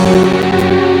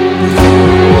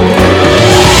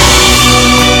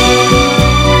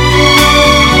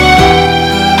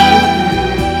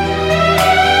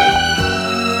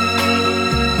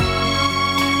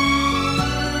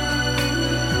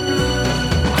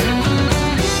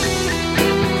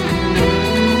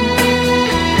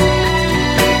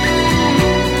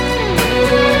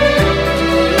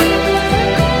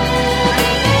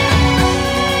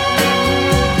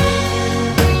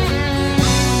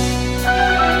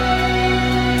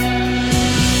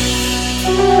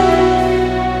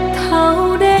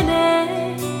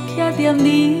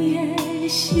你的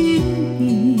身边，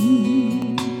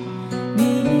你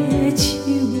的手，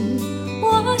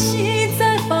我实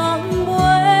在放袂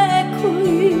开。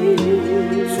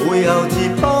最后一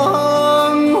班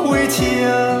火车，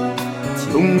将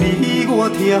你我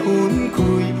拆分开，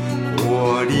看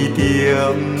你踮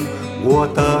我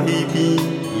台边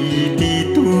伫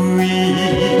对。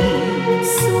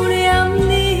思念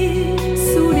你，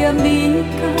思念你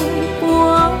到半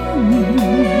暝，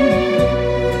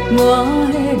我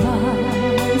的目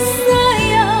屎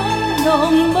也拢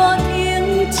无停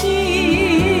止。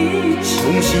伤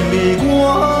心的我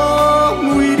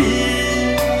为你，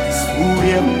思念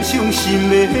伤心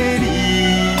的你，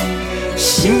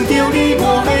想着你我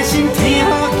的心痛强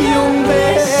要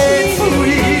碎，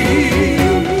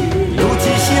有一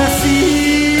声心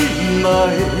爱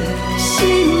的，心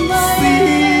爱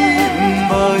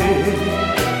的，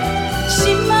心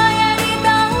爱的你到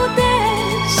底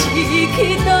是去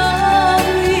倒位？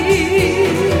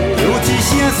有一声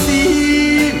心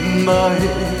爱的。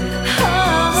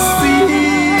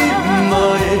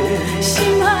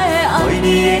心爱的，爱你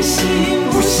的心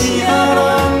有啥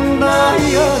人来安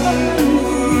慰？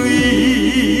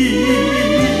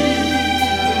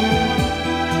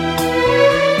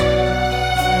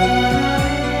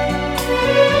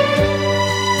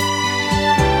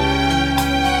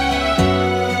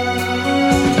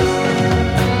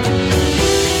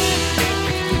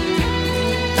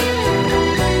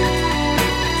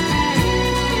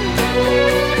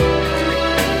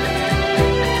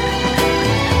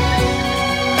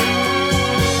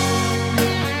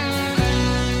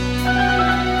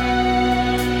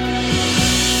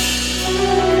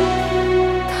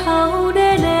头热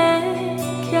热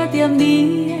徛在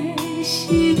你的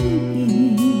身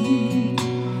边，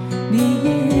你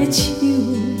的手，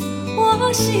我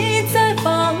实在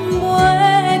放袂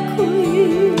开。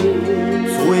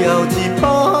最后一班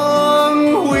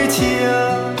火车，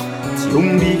将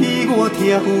你我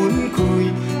拆分开，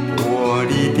看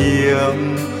你踮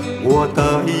我台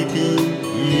边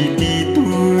伫对。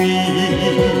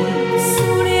思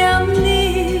念你，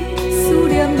思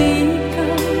念你到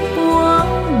半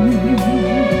暝，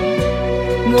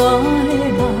我的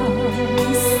目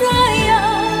屎也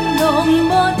拢无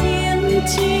停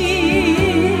止。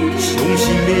伤心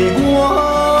的我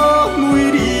为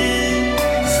你，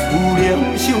思念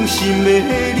伤心的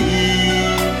你，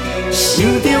想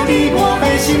着你我的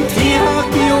心痛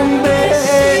强要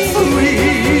碎，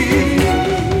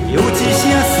有一声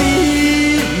心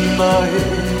爱的，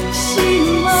心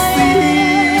爱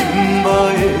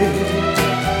的，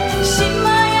心爱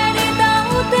的你到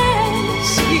底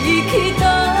是去倒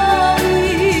位？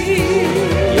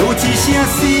有一声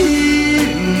心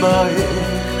爱的。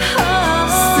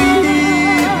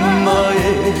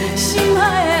心爱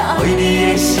的，爱你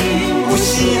的心有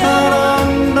啥人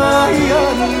来安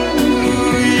慰？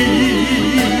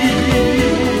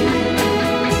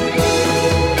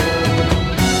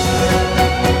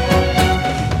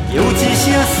有一声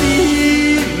心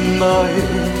爱的，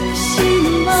心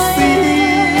爱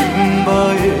的，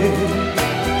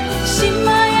心爱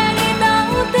的你到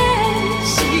底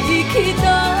是去倒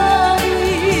位？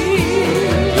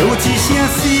有一声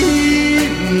心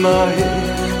爱的。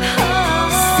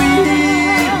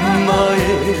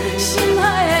心爱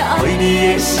的，爱你的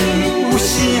心有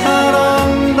啥人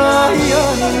来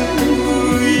安慰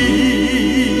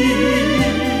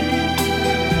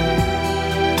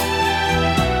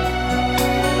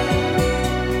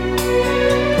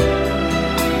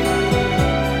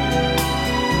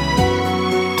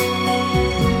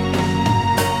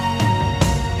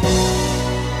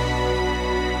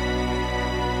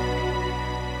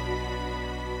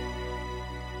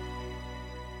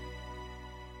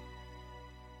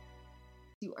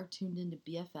？You are tuned into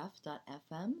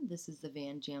BFF.FM. This is the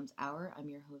Van Jams Hour. I'm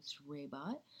your host,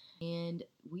 Raybot, and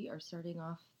we are starting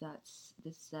off this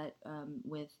set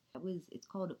with it's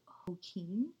called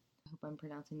Hokkien. I hope I'm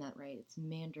pronouncing that right. It's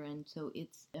Mandarin, so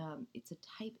it's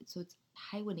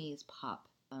Taiwanese pop.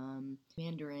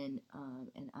 Mandarin,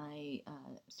 and I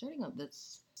starting out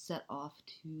this set off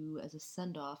as a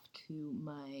send off to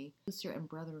my sister and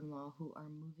brother-in-law who are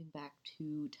moving back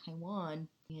to Taiwan,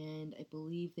 and I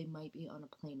believe they might be on a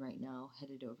plane right now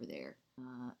headed over there,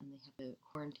 and they have to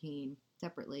quarantine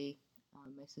separately.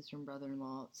 My sister and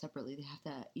brother-in-law separately, they have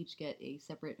to each get a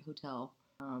separate hotel,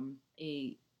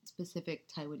 a specific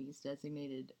Taiwanese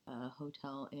designated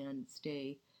hotel, and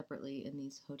stay separately in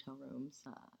these hotel rooms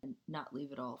and not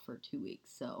leave at all for 2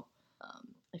 weeks. So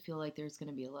I feel like there's going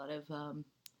to be a lot of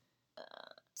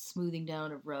smoothing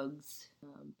down of rugs,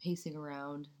 pacing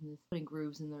around, and putting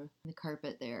grooves in the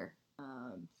carpet there.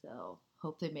 So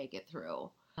hope they make it through.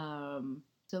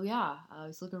 So yeah, I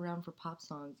was looking around for pop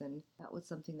songs, and that was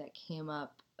something that came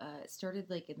up. It started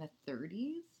like in the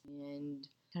 30s and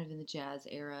kind of in the jazz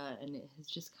era, and it has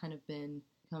just kind of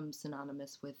become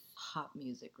synonymous with pop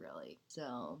music, really.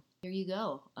 So here you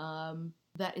go.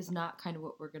 That is not kind of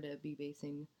what we're gonna be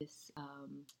basing this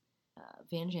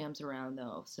Van Jams around,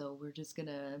 though. So we're just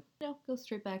gonna, go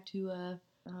straight back to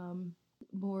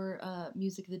more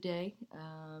music of the day,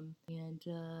 and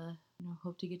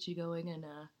hope to get you going, and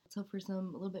let's hope for a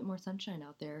little bit more sunshine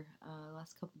out there.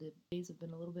 Last couple of days have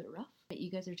been a little bit rough. You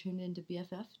guys are tuned into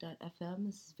BFF.FM.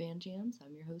 This is Van Jams.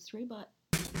 I'm your host, Ray Butt.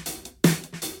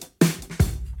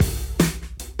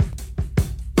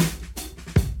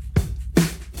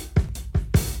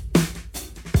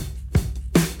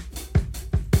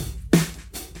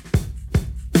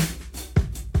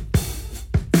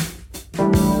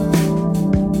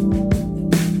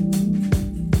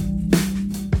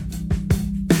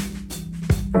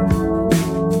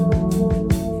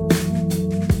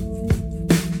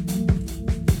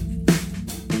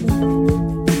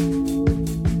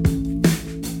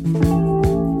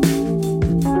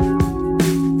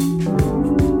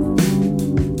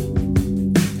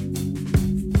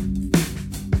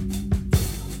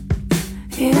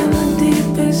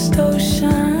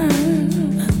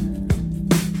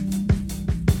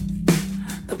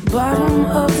 Bottom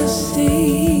of the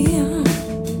sea,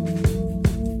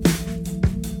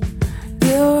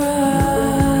 your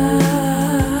eyes,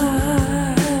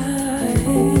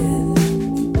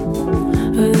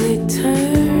 they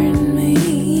turn me.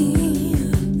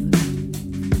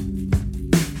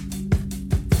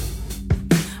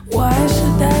 Why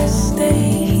should I stay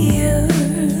here?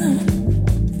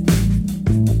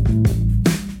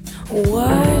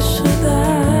 Why should I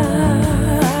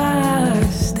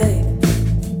stay?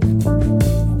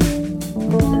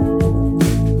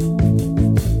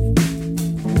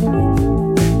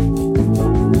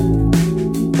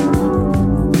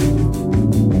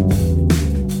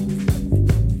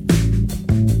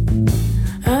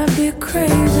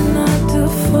 Crazy not to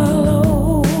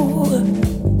follow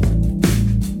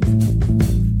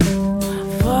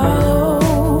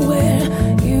where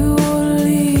you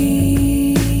lead.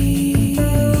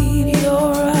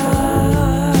 Your eyes,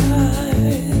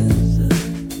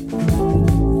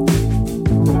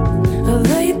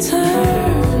 they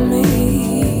turn me,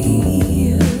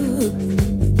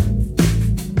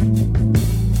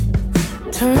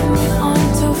 on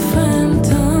to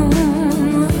phantom.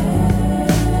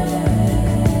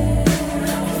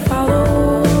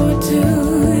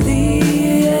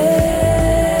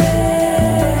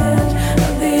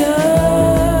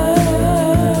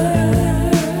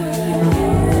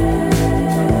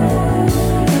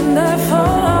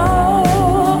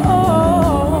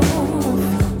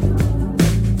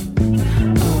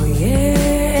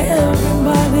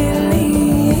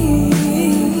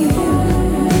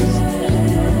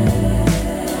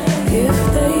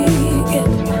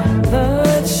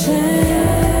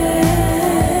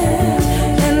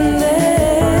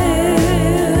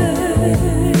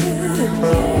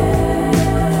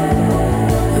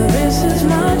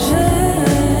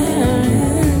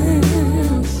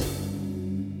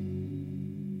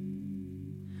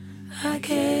 I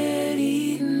get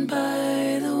eaten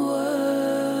by the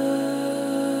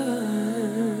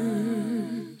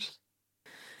worms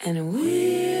and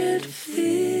weird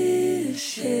fishes,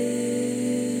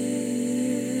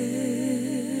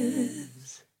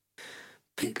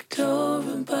 picked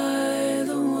over by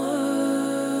the worms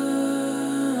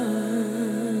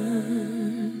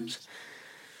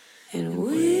and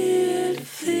weird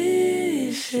fishes.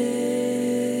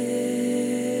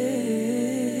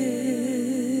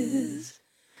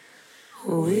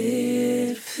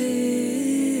 Weird fishes,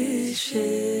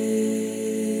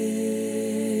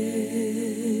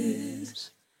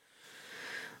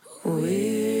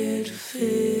 weird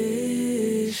fishes.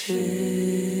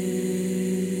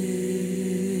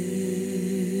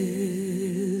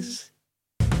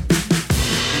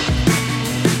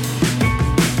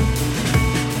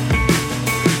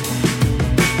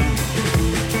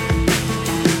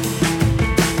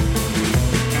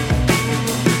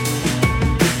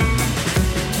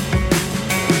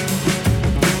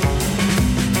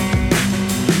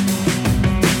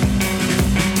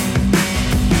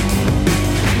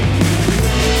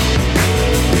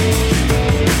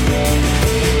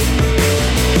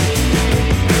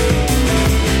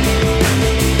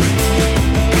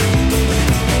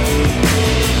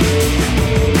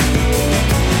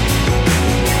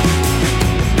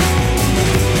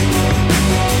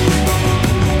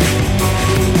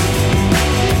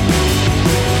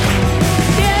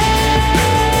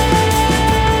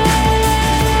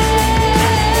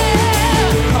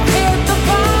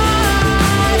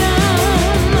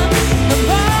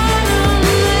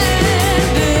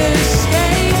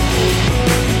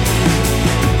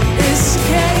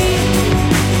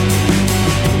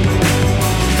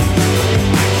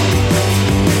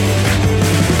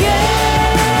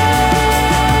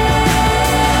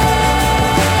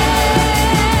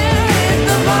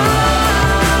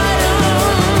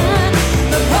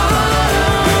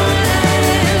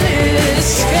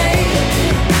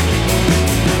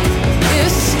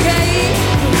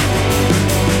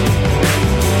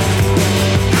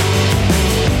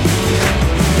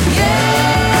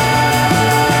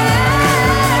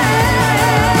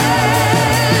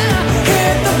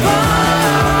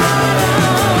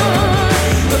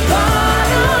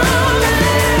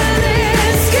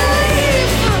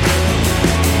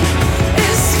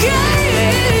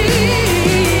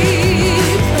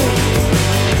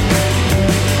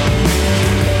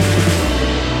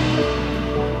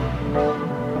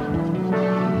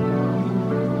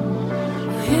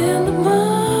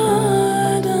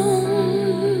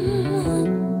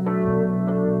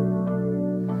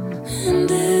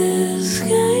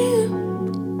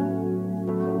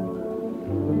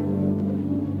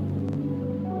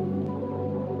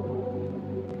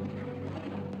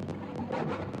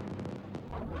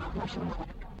 It's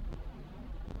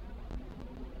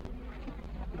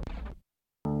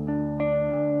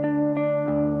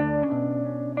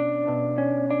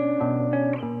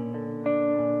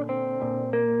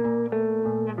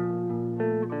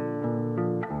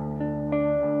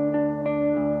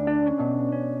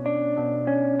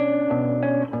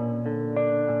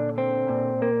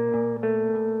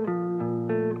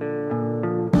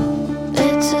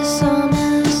a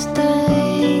summer's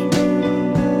day,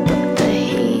 but the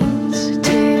heat's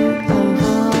too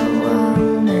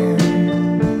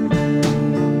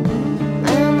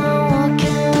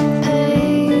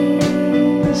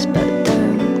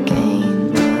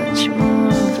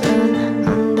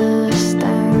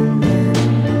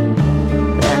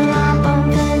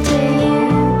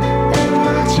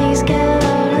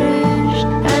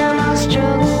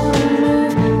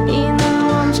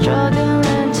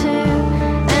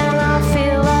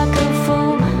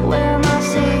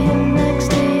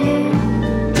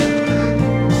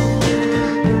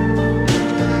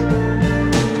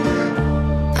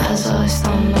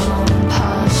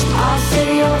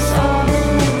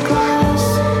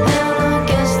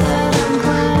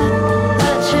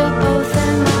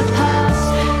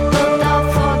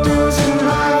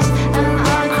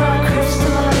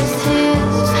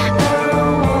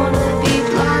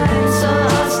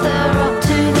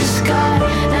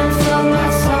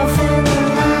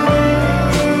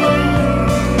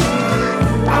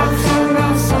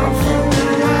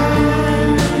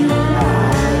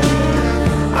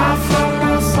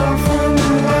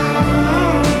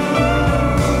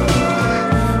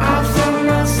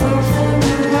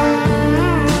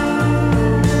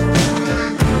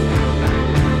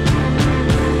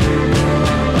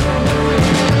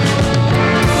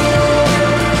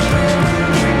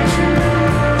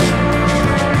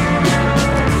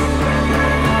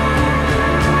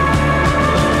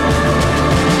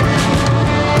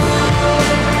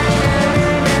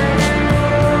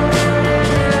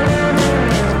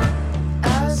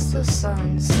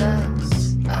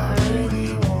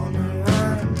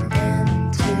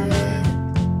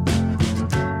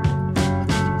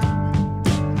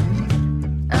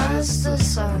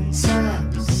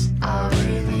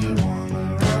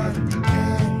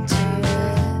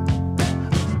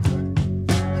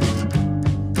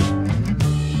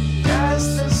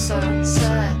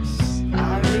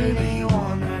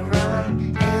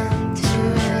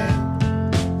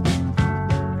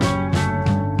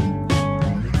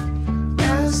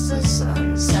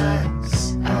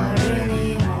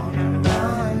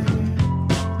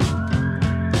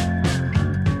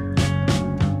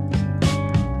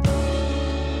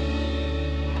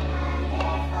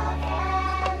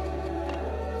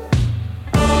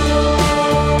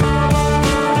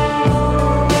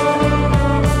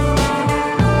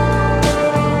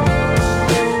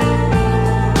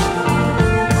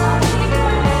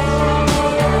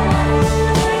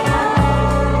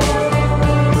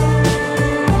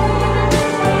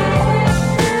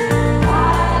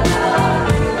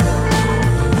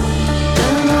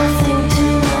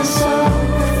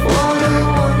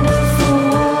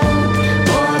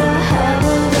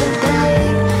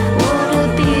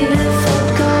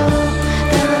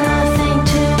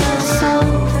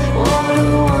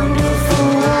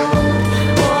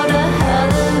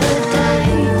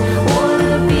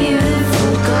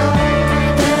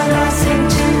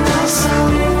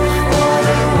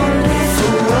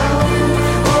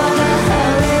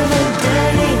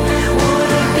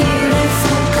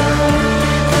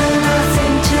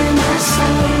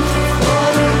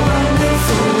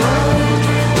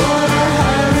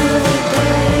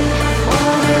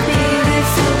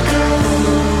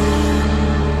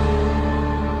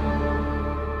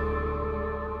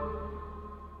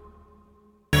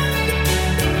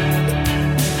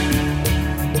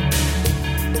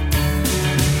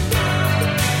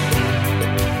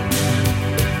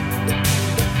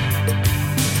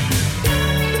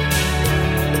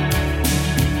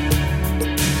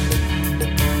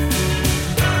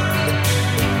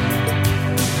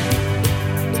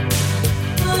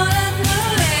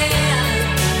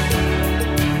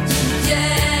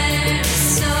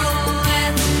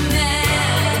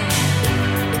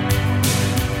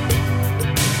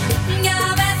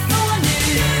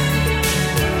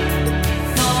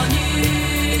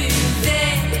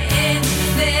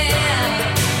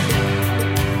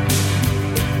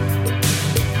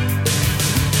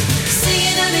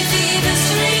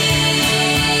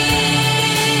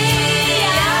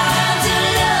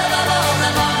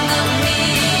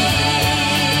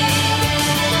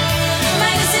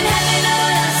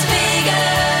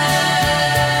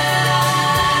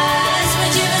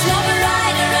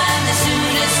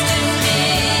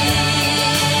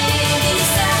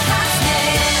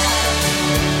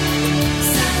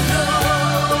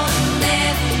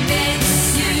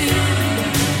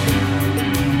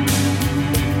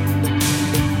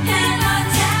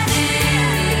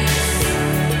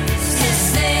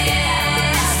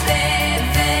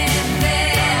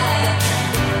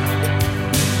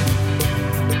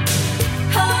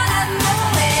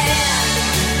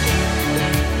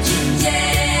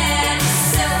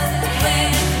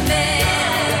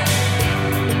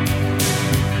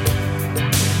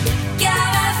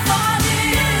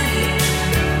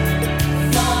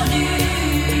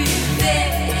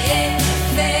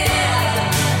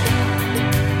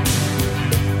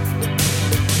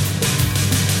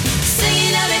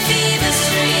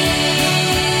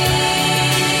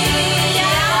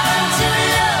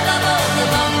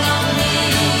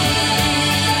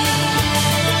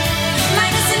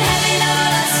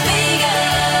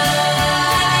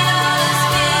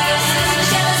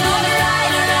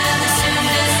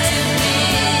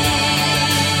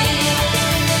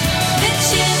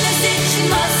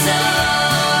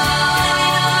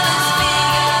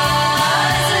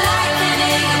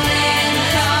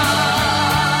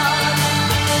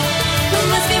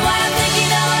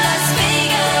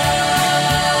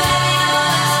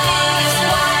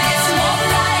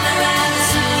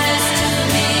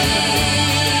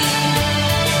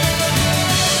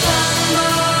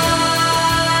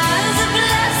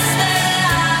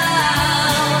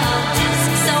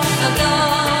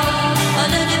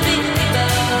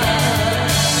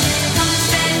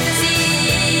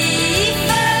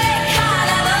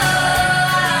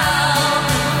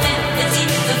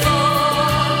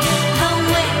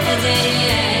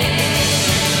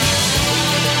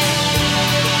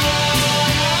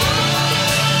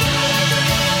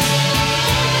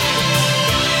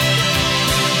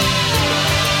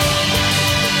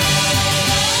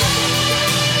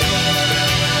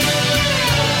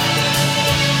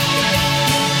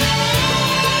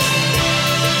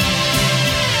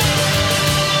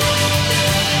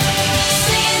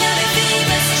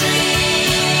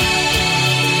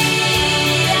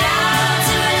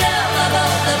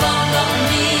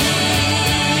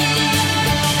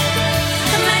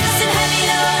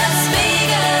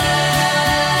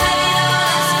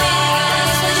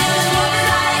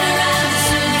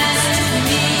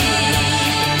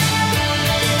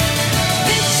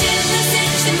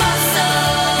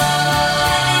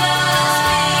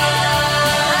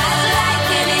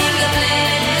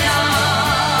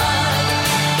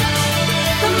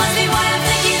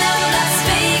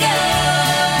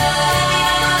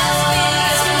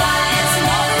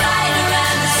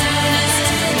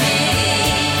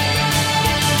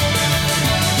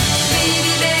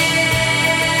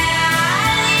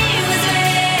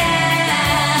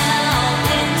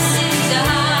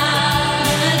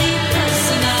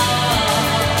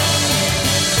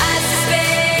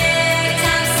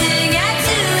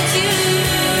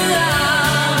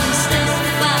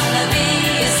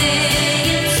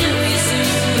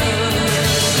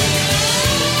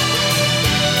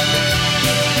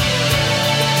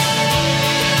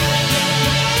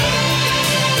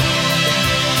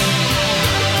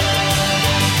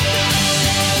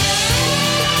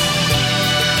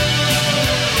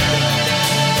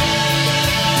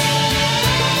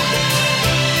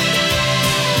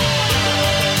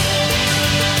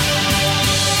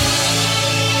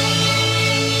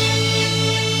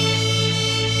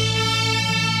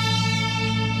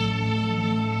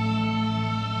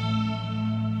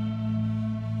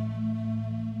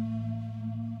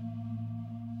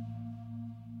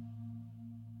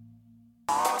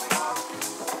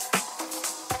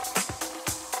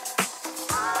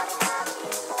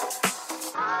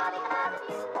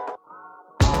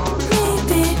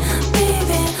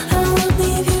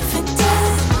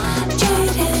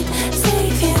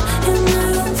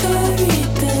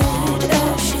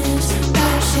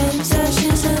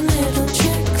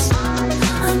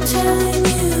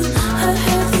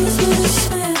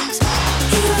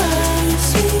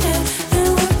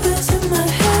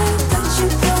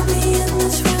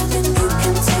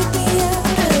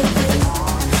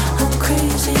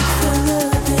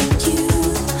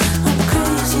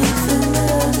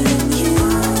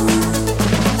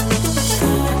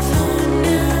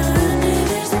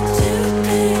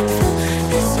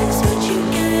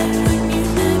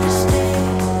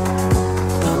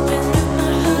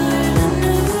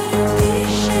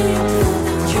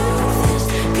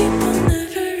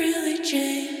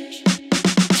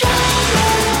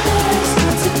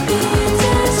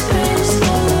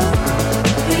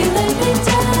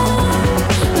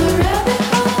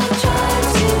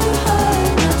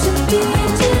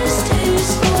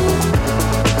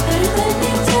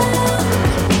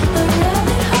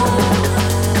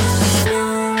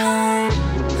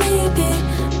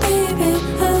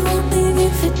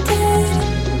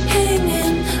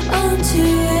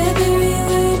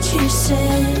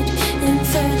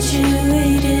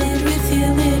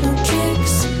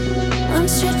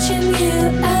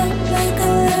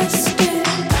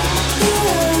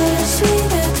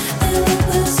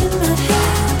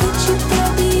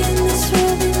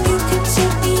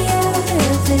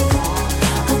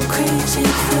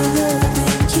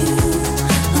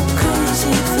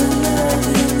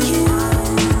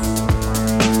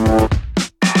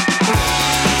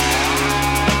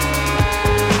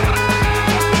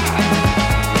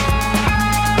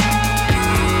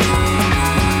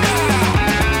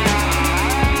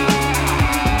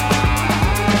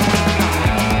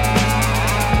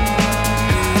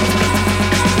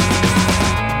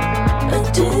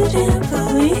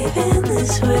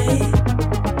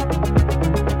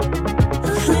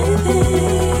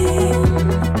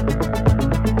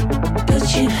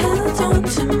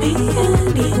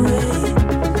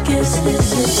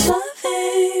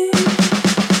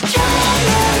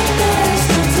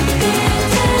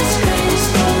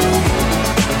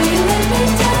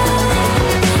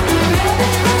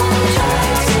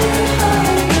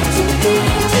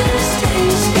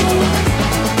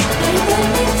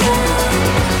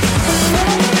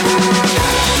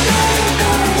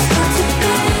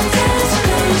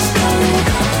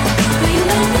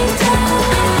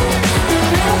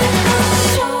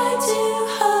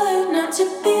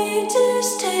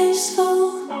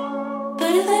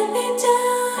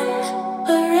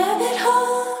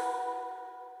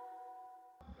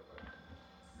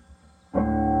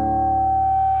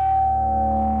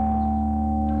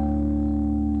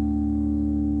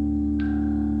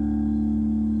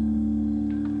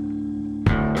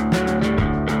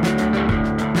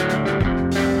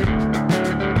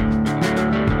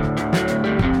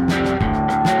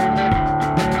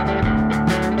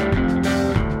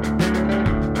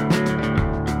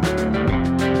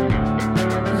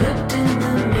Looked in the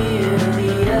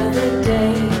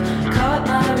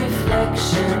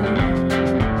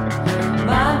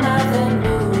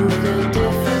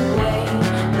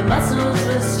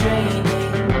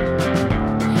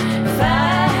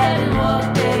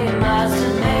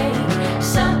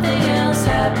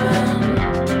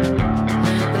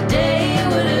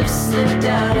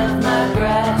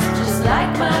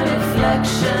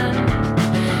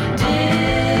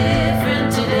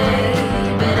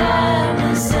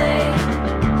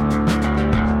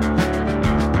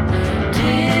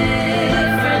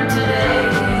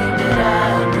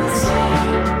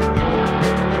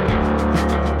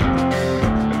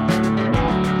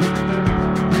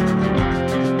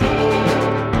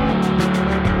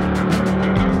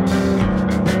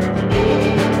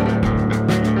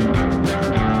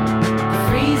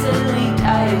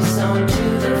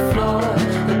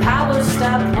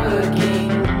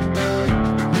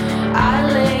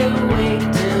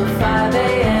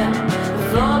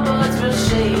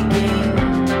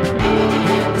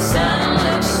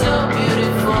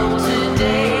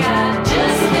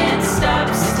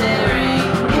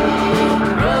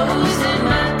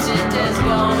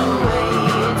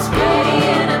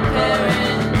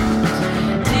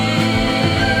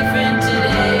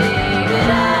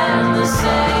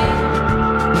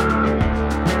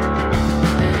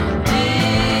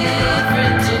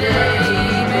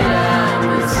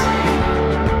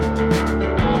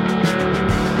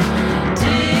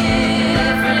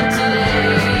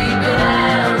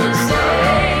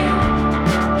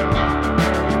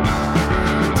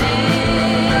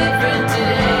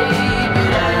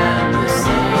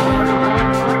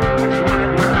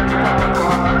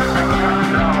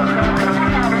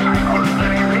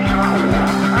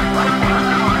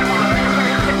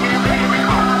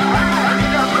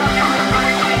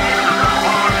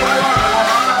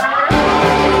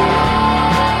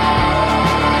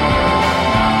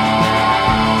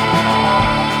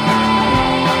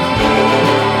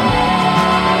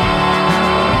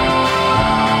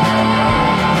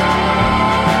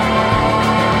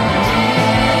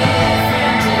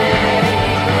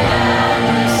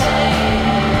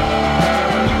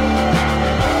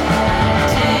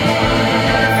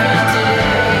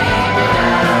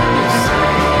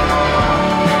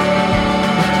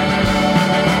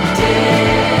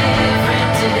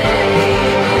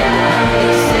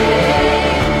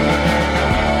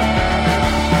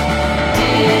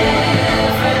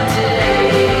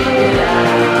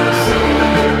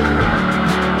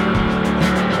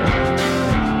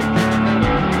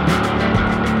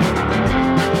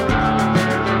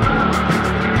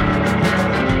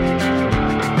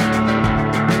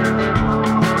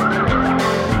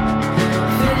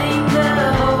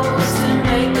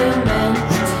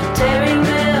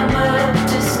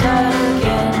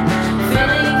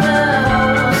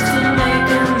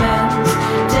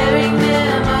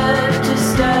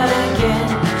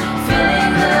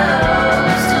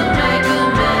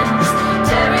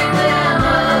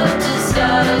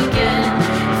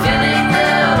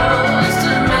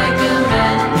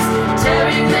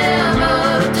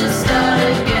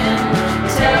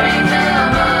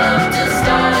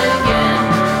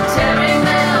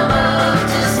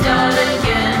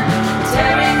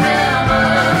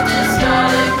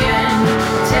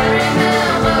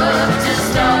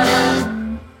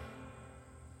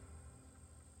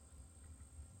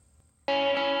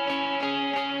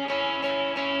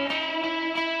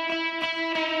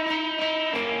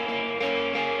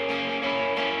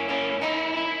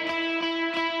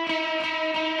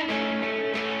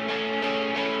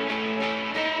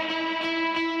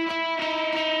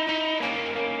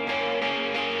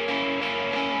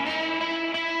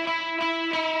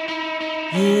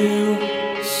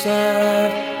said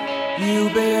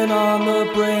you've been on the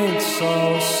brink, so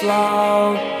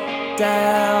slow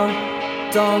down,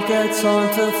 don't get time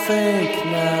to think.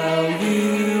 Now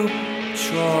you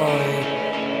try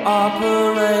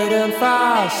operating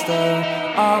faster,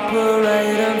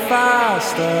 operating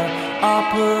faster,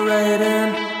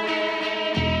 operating.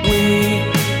 We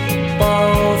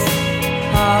both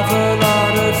have a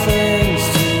lot of things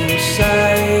to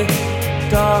say.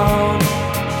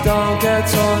 Don't get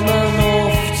time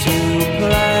enough to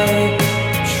play.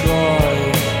 Try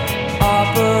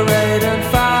operating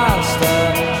faster,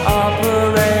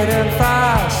 operating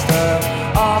faster,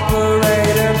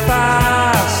 operating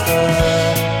faster.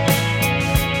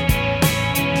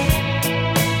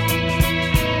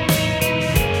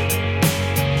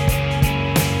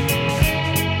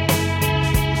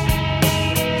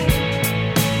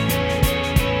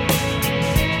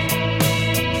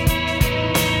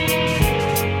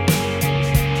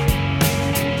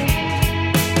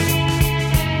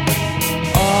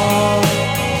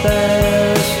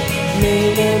 There's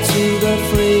meaning to the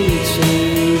free to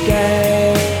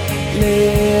get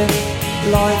live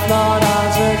life not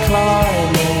as a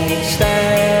climbing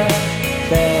stair.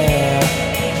 There,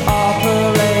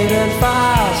 operating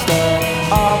faster,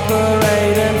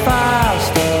 operating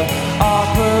faster,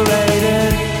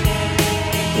 operating.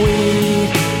 We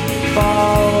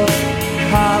both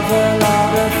have a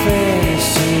lot of things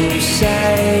to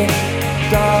say.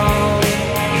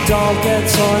 Don't get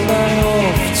time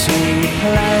enough to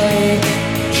play.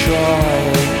 Try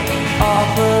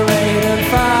operating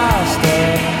faster,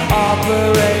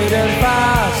 operating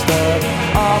faster,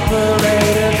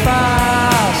 operating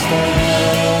faster.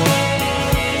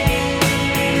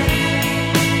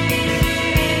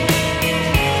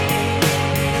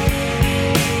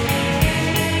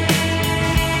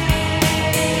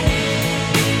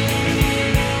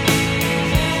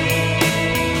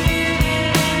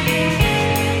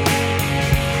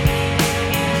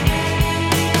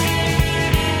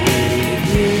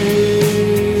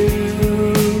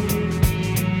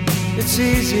 It's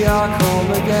easy, I'll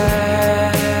come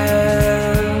again.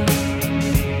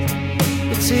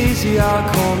 It's easy, I'll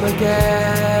come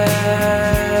again.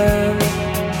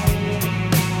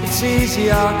 It's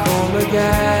easy, I'll come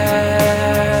again.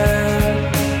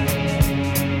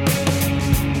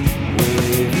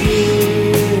 With you,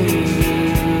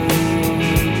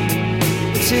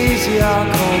 it's easy, I'll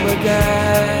come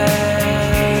again.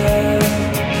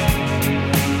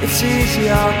 It's easy,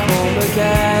 I'll come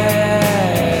again.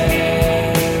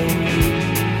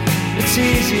 It's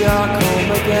easy, I'll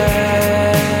come again.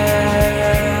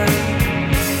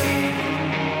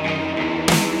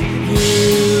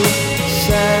 You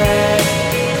said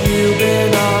you've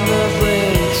been on the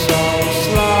brink, so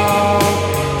slow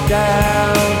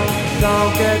down,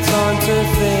 don't get time to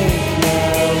think.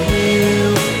 Now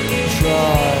you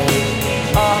try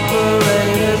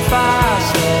operating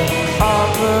faster,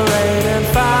 operating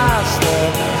faster,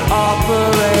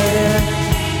 operating.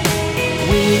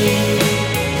 We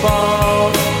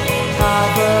both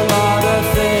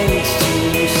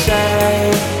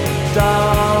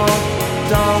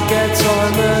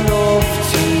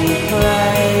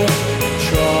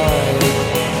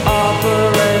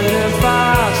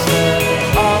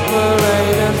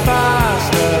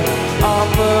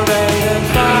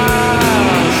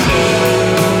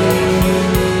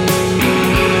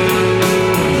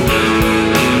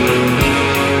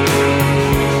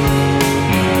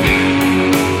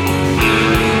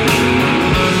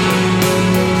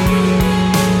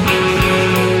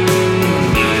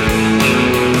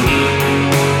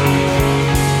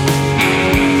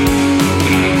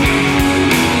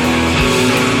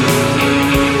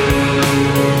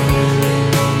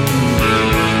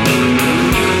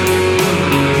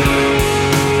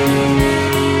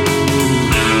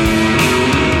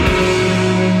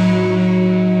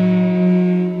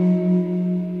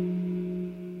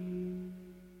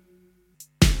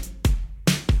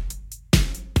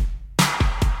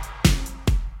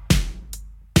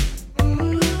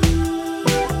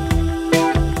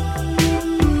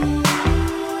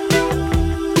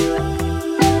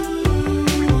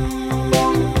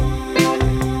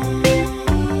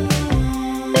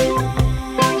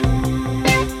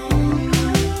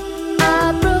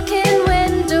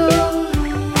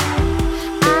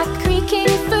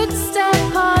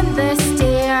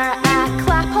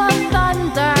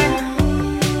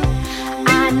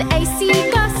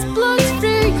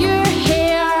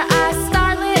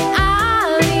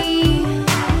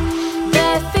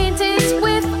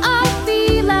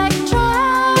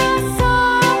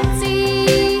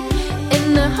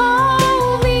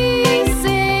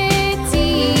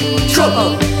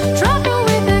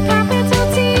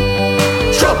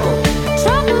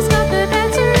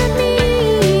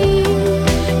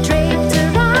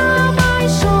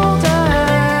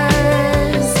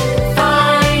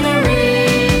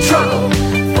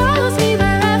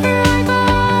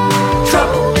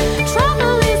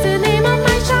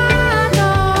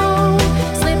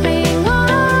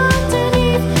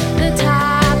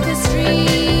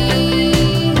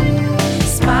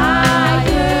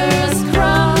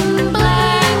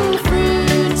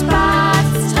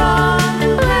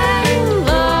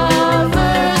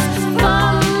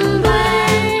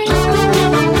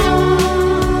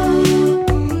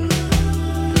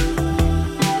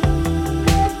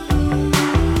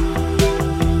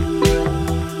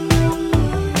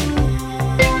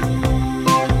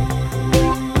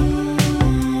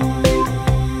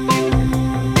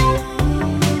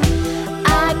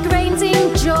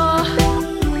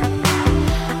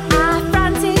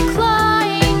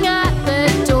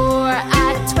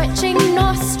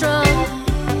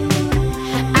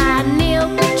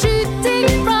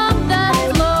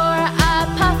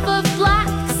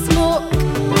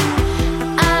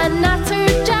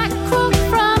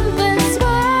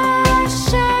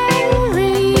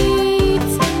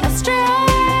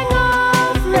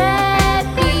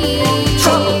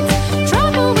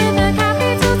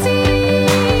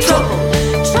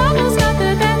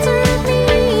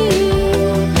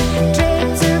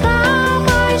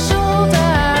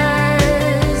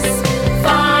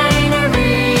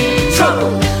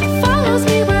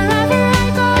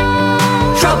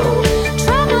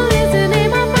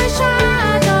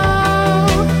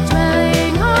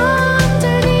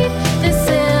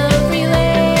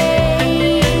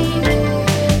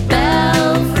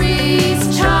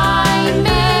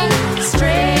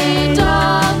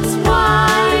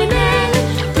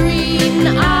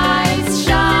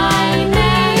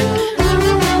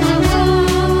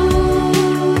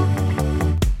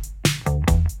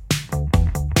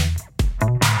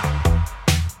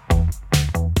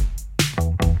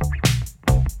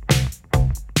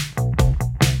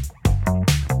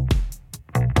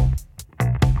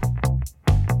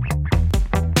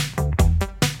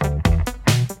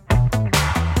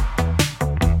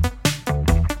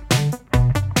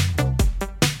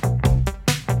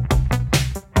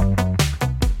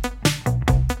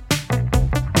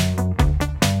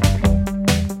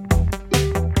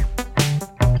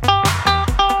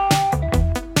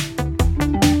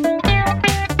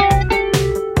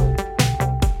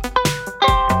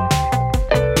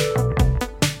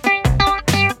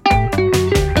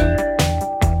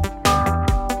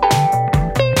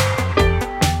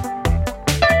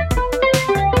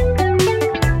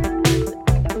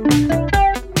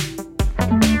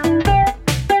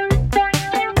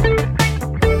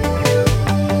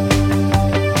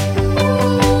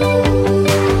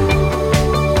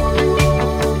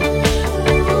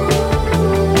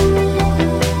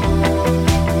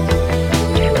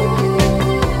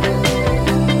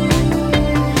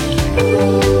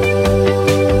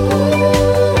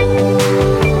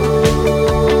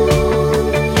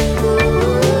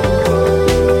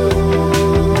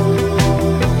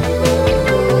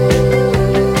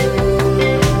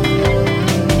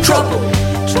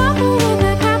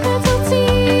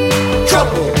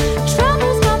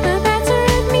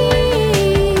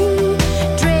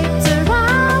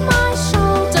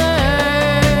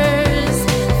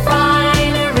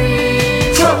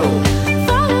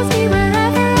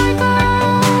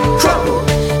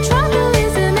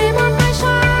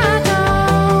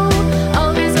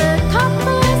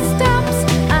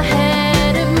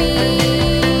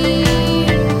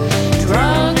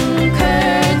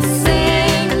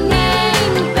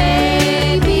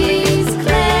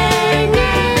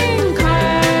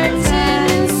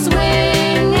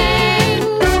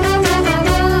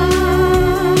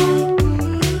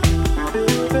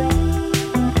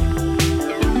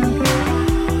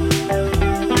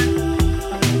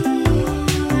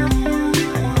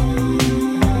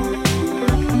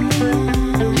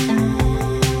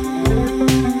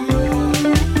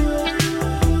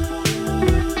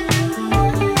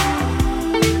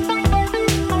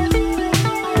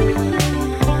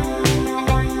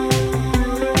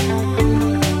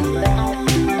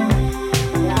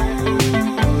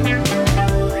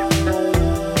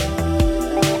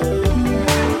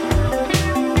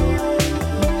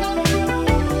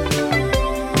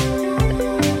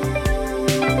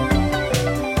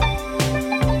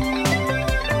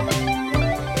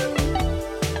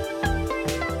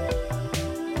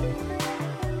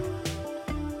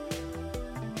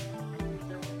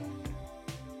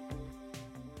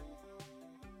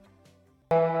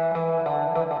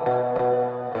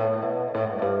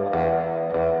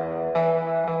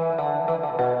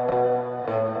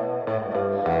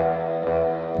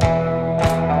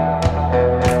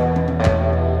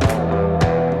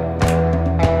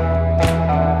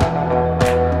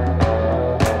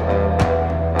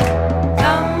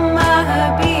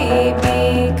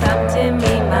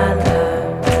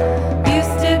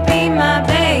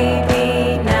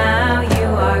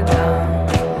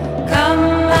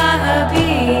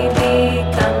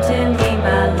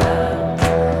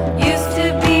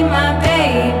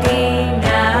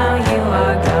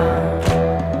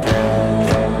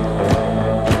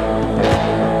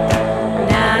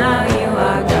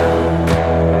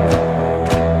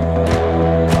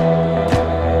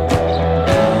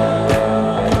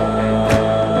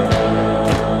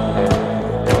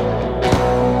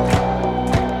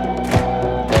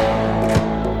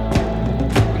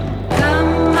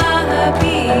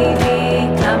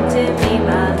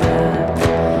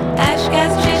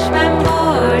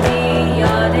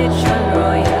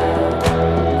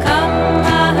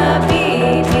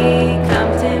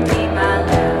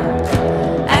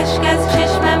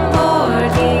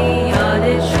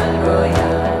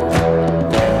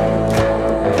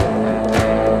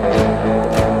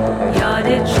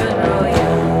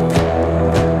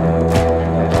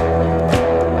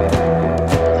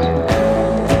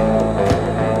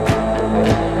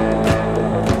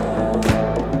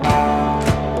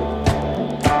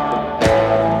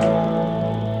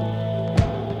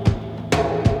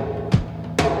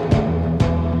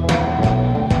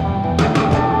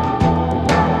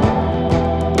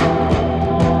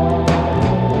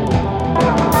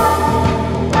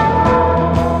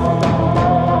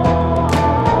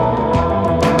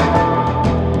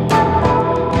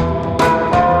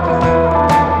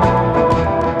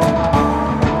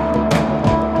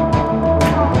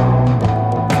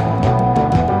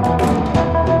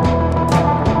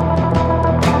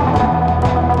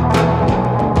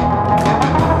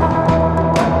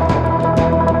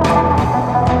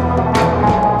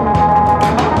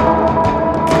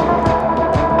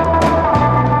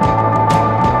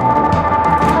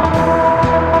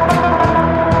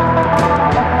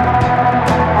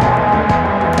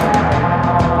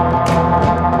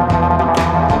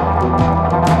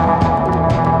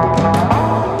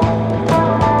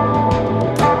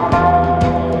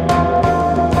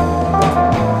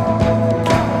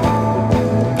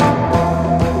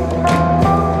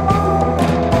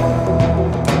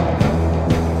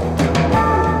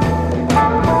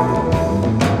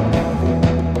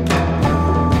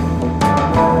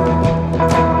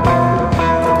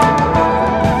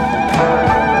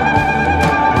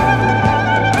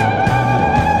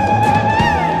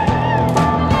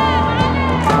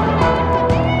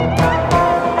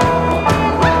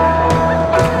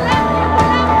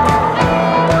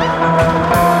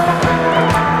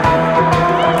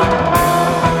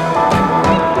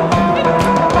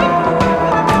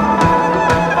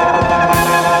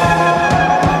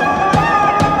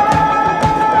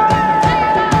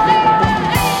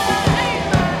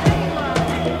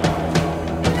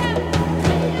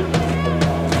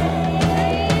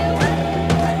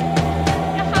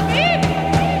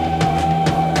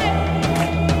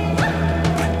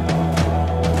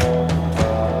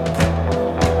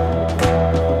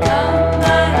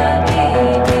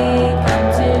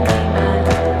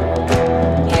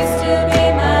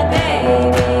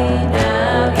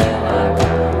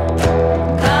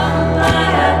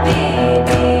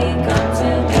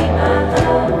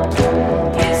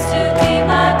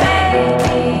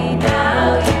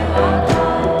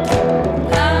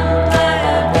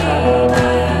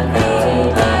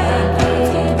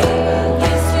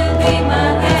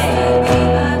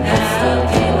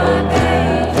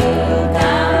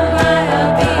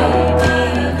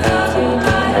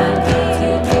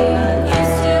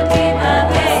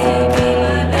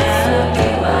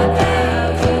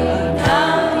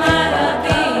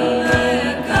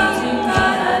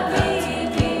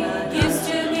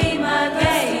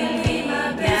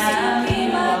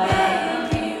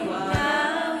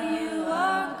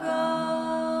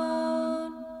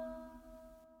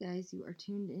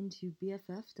tuned into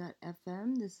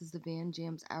BFF.FM. This is the Van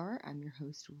Jams Hour. I'm your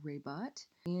host, Raybot.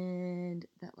 And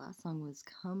that last song was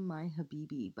Come My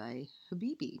Habibi by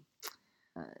Habibi.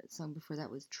 Song before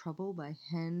that was Trouble by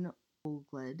Hen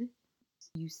Ogled.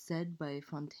 You Said by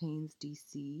Fontaines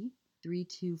DC.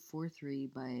 3243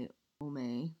 by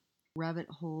Ome. Rabbit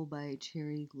Hole by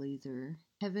Cherry Glazer.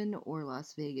 Heaven or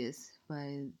Las Vegas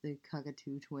by the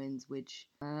Cockatoo Twins, which,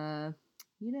 I'm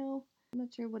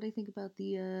not sure what I think about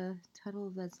the title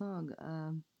of that song.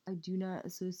 I do not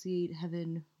associate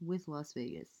Heaven with Las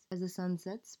Vegas. As the Sun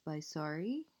Sets by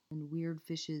Sorry, and Weird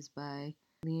Fishes by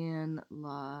Leanne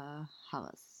La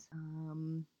Havas. I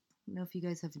don't know if you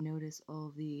guys have noticed all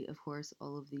of the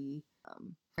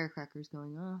firecrackers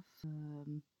going off.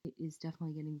 It is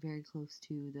definitely getting very close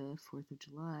to the 4th of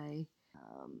July.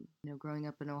 Growing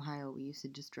up in Ohio, we used to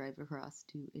just drive across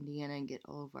to Indiana and get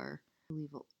all of our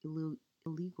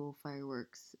illegal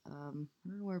fireworks. I don't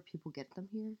know where people get them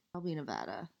here. Probably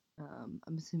Nevada.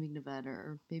 I'm assuming Nevada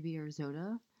or maybe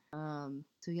Arizona.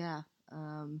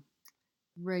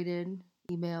 Write in,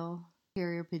 email,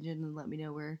 carrier pigeon, and let me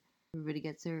know where everybody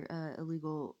gets their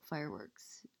illegal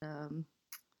fireworks.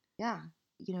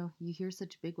 You hear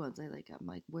such big ones. I'm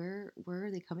like, where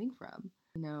are they coming from?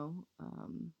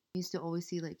 I used to always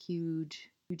see like huge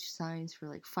signs for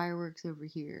like fireworks over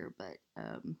here, but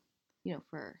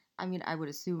I would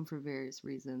assume for various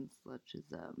reasons, such as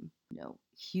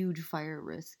huge fire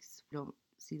risks. We don't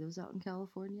see those out in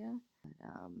California,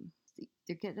 but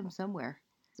they're getting them somewhere.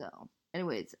 So,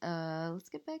 anyways, let's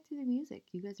get back to the music.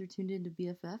 You guys are tuned into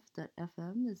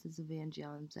BFF.FM. This is the Van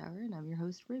Jams Hour, and I'm your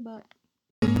host, Raybot.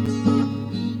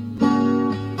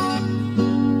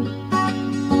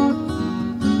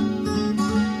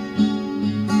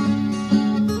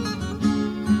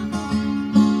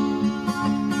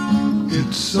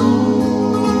 It's so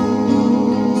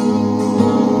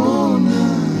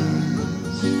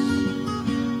nice.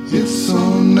 It's so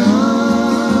nice.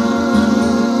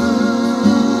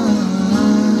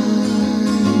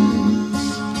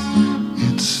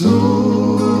 It's so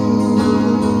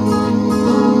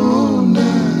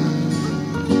nice.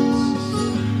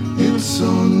 It's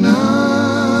so nice.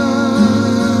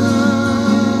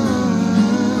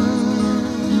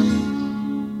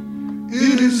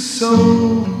 It is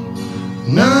so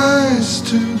nice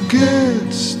to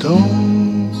get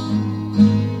stoned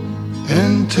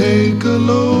and take a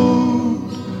load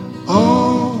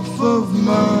off of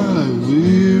my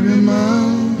weary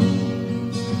mind.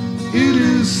 It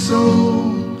is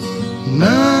so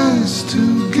nice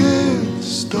to get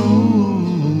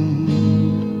stoned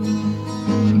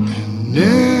and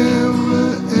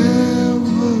never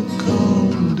ever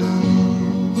come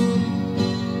down.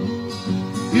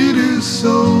 It is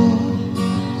so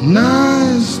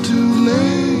nice to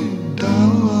lay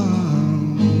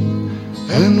down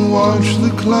and watch the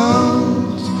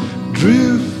clouds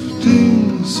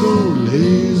drifting so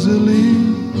lazily.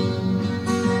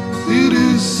 It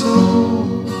is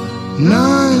so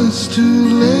nice to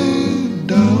lay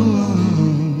down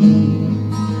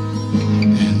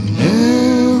and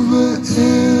never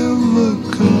ever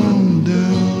come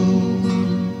down.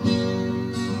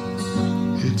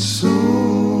 It's so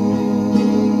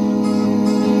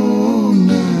so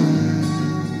nice.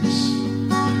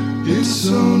 It's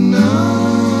so nice.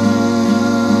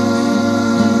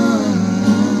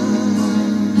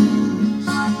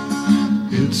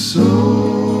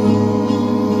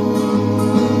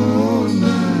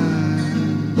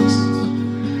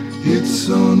 It's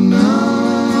so nice.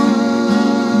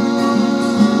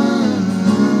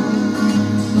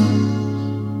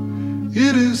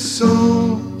 It is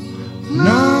so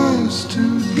nice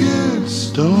to get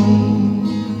stoned.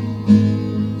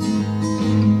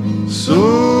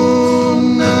 So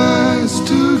nice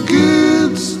to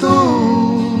get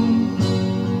stoned.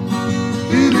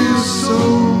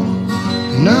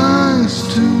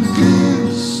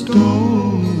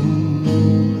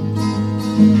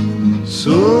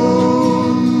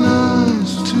 So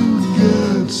nice to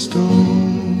get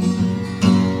stoned.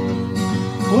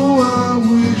 Oh, I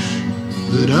wish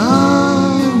that I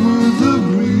were the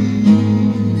breeze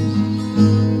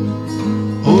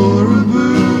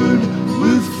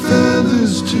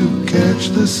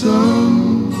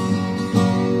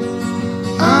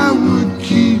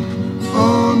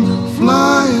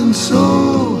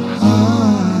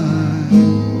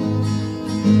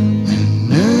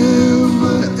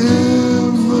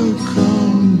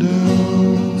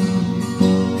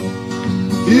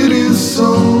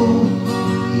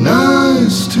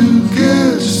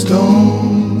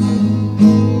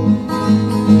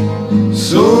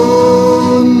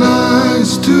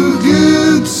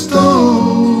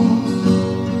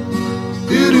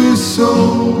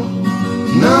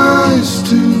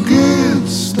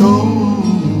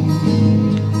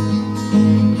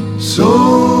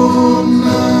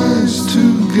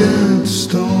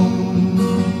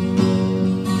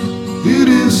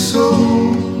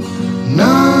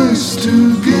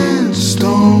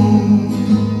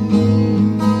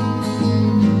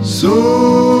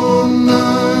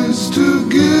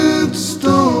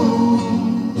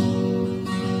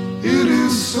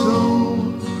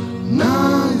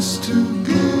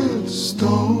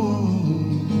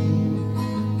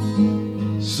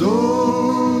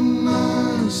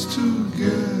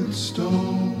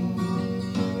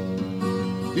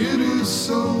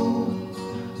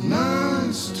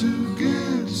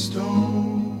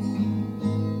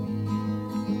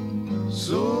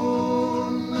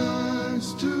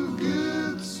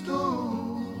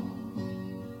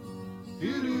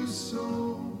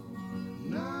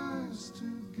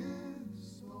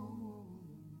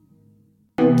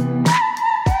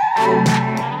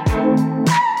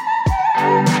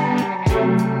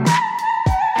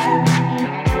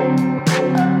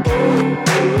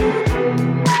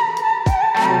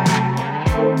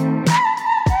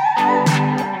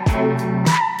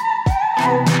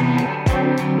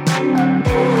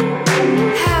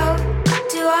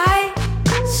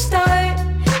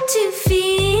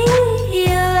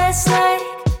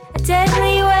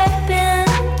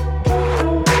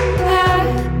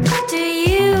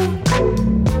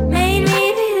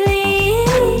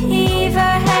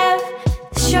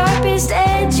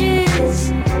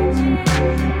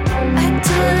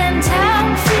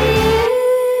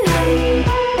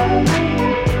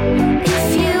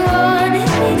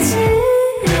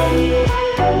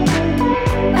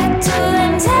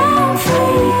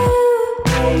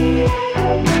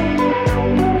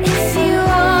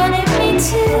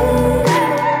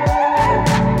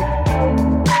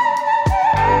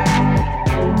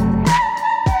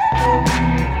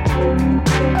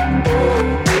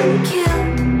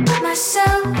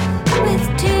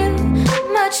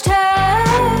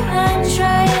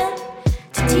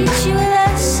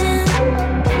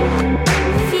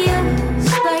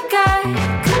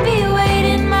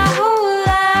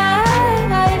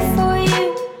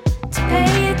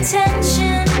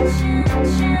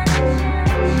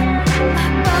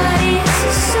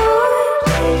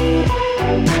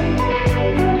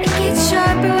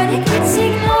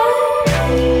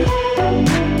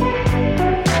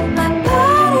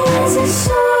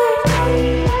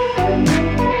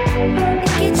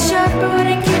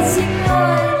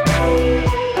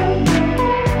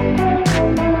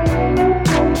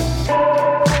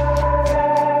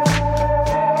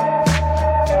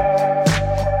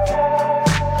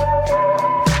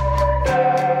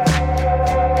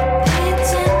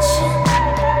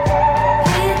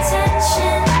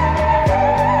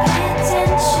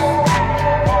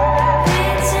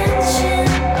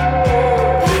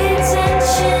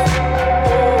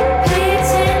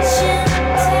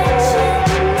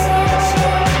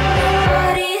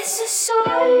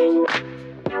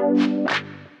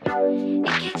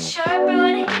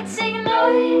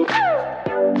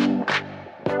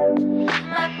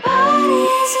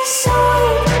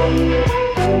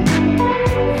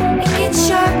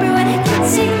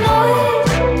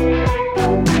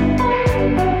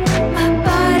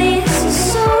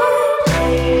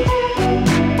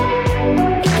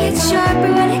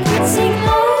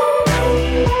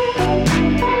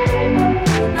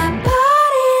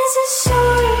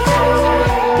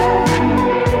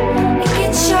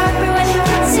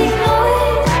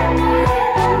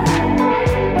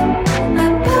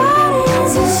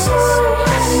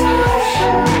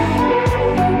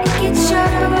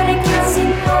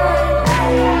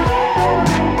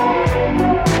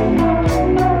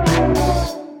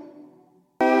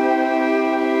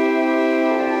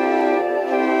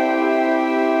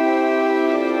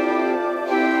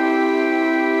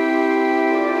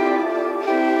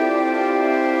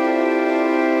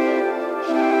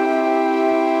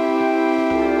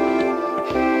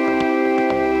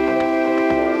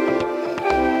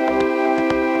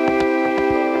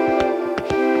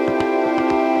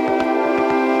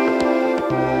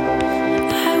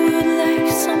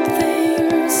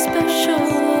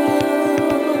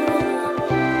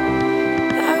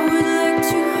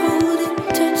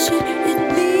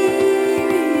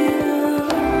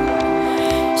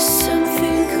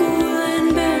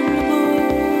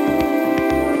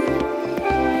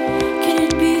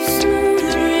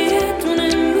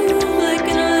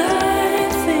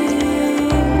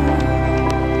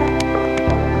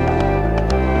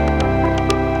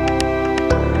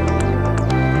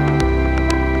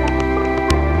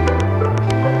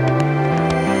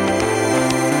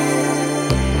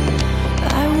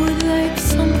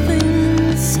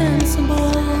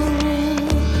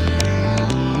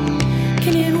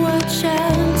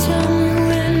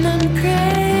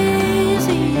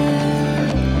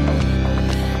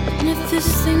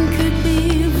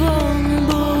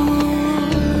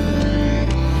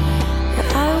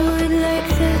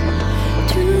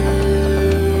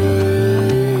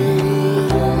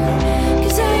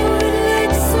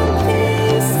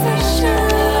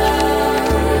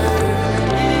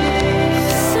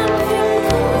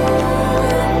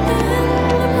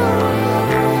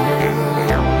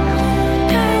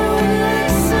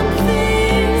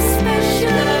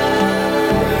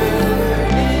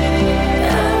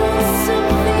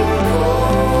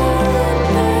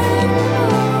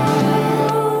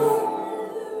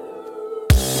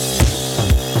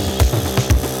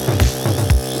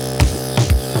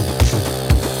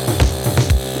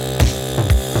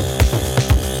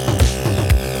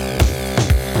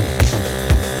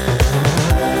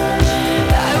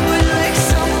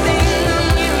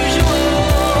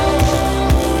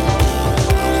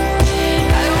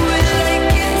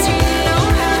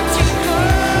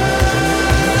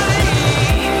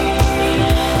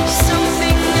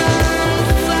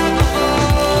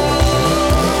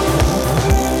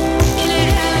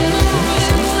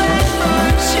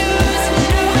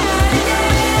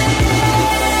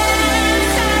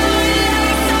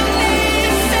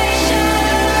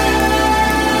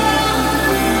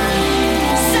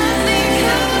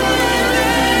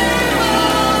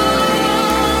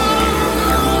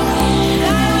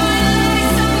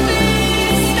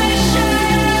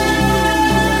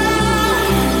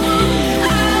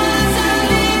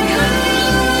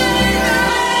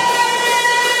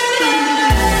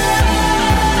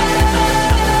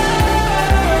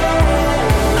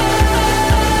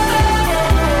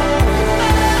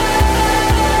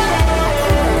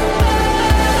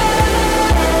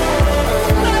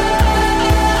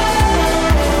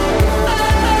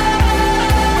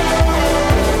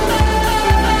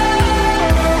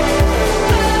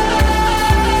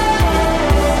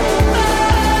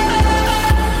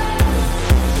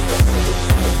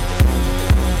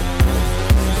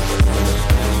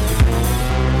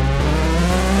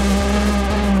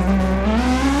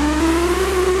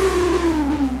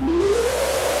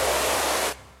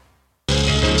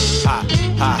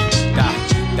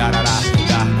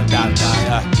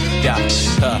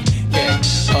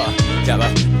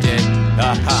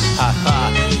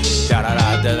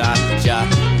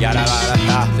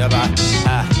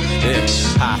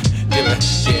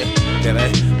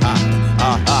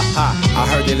I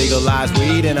heard they legalized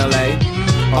weed in LA.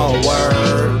 Oh,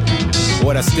 word.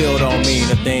 What I still don't mean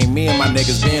a thing. Me and my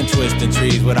niggas been twisting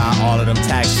trees without all of them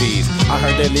tax fees. I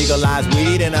heard they legalized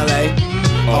weed in LA.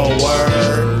 Oh,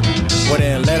 word. Well,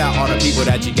 then let out all the people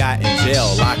that you got in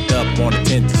jail, locked up on a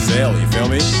tent to sell, you feel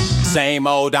me? Same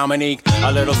old Dominique,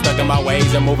 a little stuck in my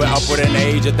ways and moving up with an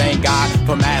age. And thank God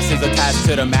for masses attached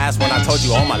to the mask. When I told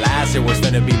you all my last, it was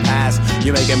finna be past.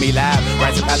 You making me laugh.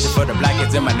 Rites of passage for the black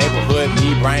kids in my neighborhood.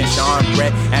 Me, Brian, Sean,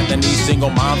 Brett, Anthony,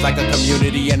 single moms like a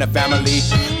community and a family.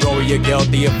 Gloria, Gail,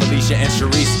 Thea, Felicia, and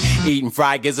Sharice. Eating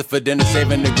fried gizzard for dinner,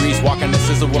 saving the grease. Walking the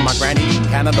sizzle with my granny, eating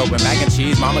cantaloupe and mac and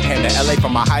cheese. Mama came to LA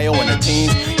from Ohio in her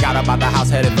teens. Got up out the house,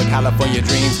 headed for California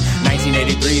dreams.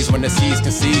 1983's when the seeds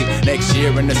conceived. Next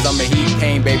year in the summer heat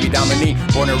came baby Dominique.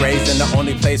 Born and raised in the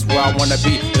only place where I wanna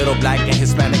be. Little black and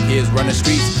Hispanic kids running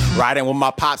streets. Riding with my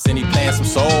pops and he playing some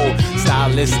soul.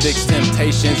 Stylistics,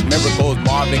 Temptations, Miracles,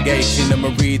 Marvin Gaye, Tina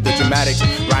Marie, the Dramatics.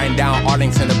 Riding down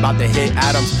Arlington about to hit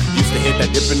Adams. Used to hit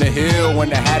that dip in the hill when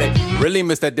they had it. Really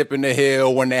missed that dip in the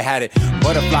hill when they had it.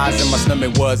 Butterflies in my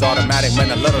stomach was automatic.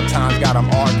 Man, a little times got them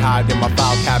archived in my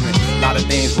file cabinet. A lot of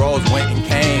things rose, went and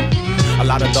came. A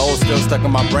lot of those still stuck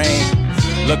in my brain.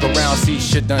 Look around, see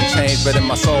shit done changed, but in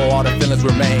my soul all the feelings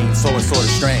remain. So it's sorta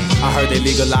strange. I heard they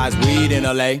legalized weed in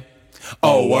LA.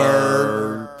 Oh,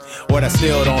 word. What I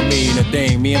still don't mean a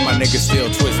thing. Me and my niggas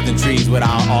still twisting trees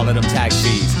without all of them tax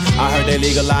fees. I heard they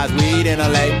legalized weed in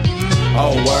LA.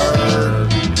 Oh, word.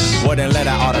 Well, then let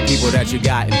out all the people that you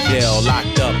got in jail,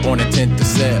 locked up on a tent to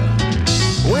sell.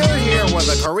 We're here with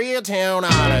a Koreatown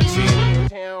oddity.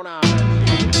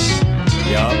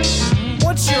 Yup.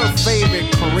 What's your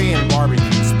favorite Korean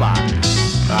barbecue spot?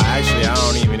 Actually, I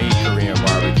don't even eat Korean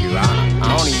barbecue.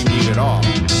 I don't even eat it all.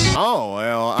 Oh,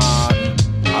 well,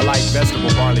 I like vegetable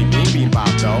barley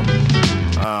bibimbap though.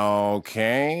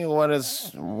 Okay,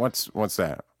 what's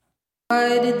that?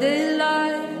 Why did they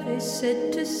lie? They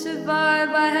said to survive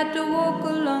I had to walk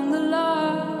along the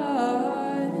line.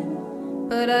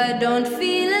 But I don't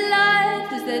feel alive.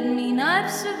 Does that mean I've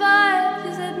survived?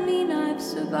 Does that mean I've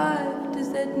survived?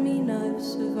 Does that mean I've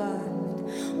survived?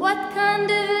 What kind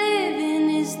of living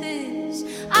is this?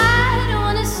 I don't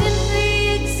wanna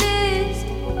simply exist.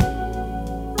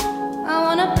 I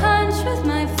wanna punch with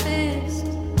my fist.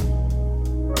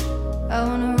 I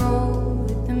wanna roll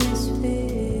with the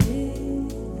misfits.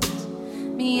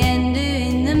 Meander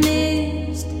in the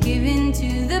mist, give in to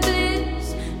the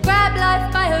bliss. Grab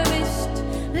life by her wrist,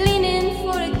 lean in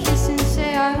for a kiss and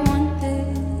say I want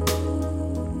this.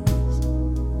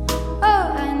 Oh,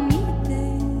 I need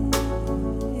this.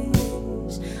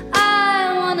 I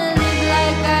wanna live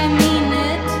like I mean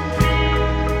it.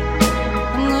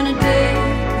 I'm gonna take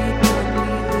it, not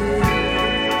leave it.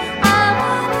 I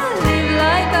wanna live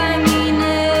like I mean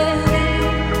it.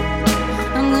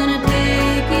 I'm gonna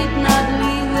take it, not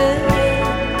leave it.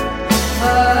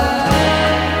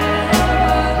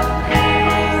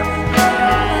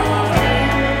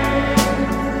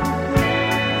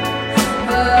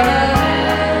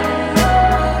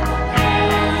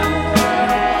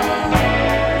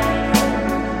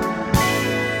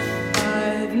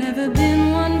 I've never been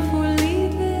one for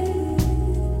leaving,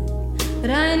 but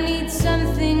I need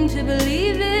something to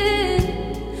believe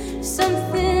in,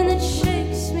 something that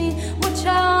shakes me. Watch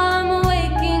how I'm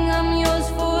waking, I'm yours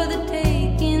for the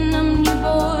taking. I'm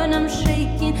newborn, I'm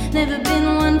shaking. Never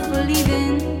been one for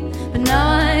leaving, but now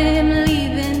I am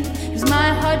leaving, 'cause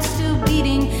my heart's still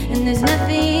beating, and there's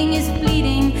nothing is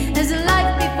fleeting. There's a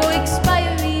life before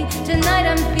expiry. Tonight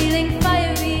I'm feeling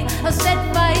fiery. I'll set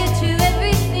fire to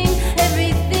everything,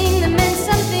 everything that meant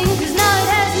something, 'cause now it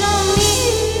has no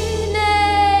meaning.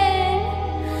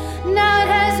 Now it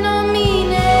has no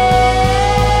meaning.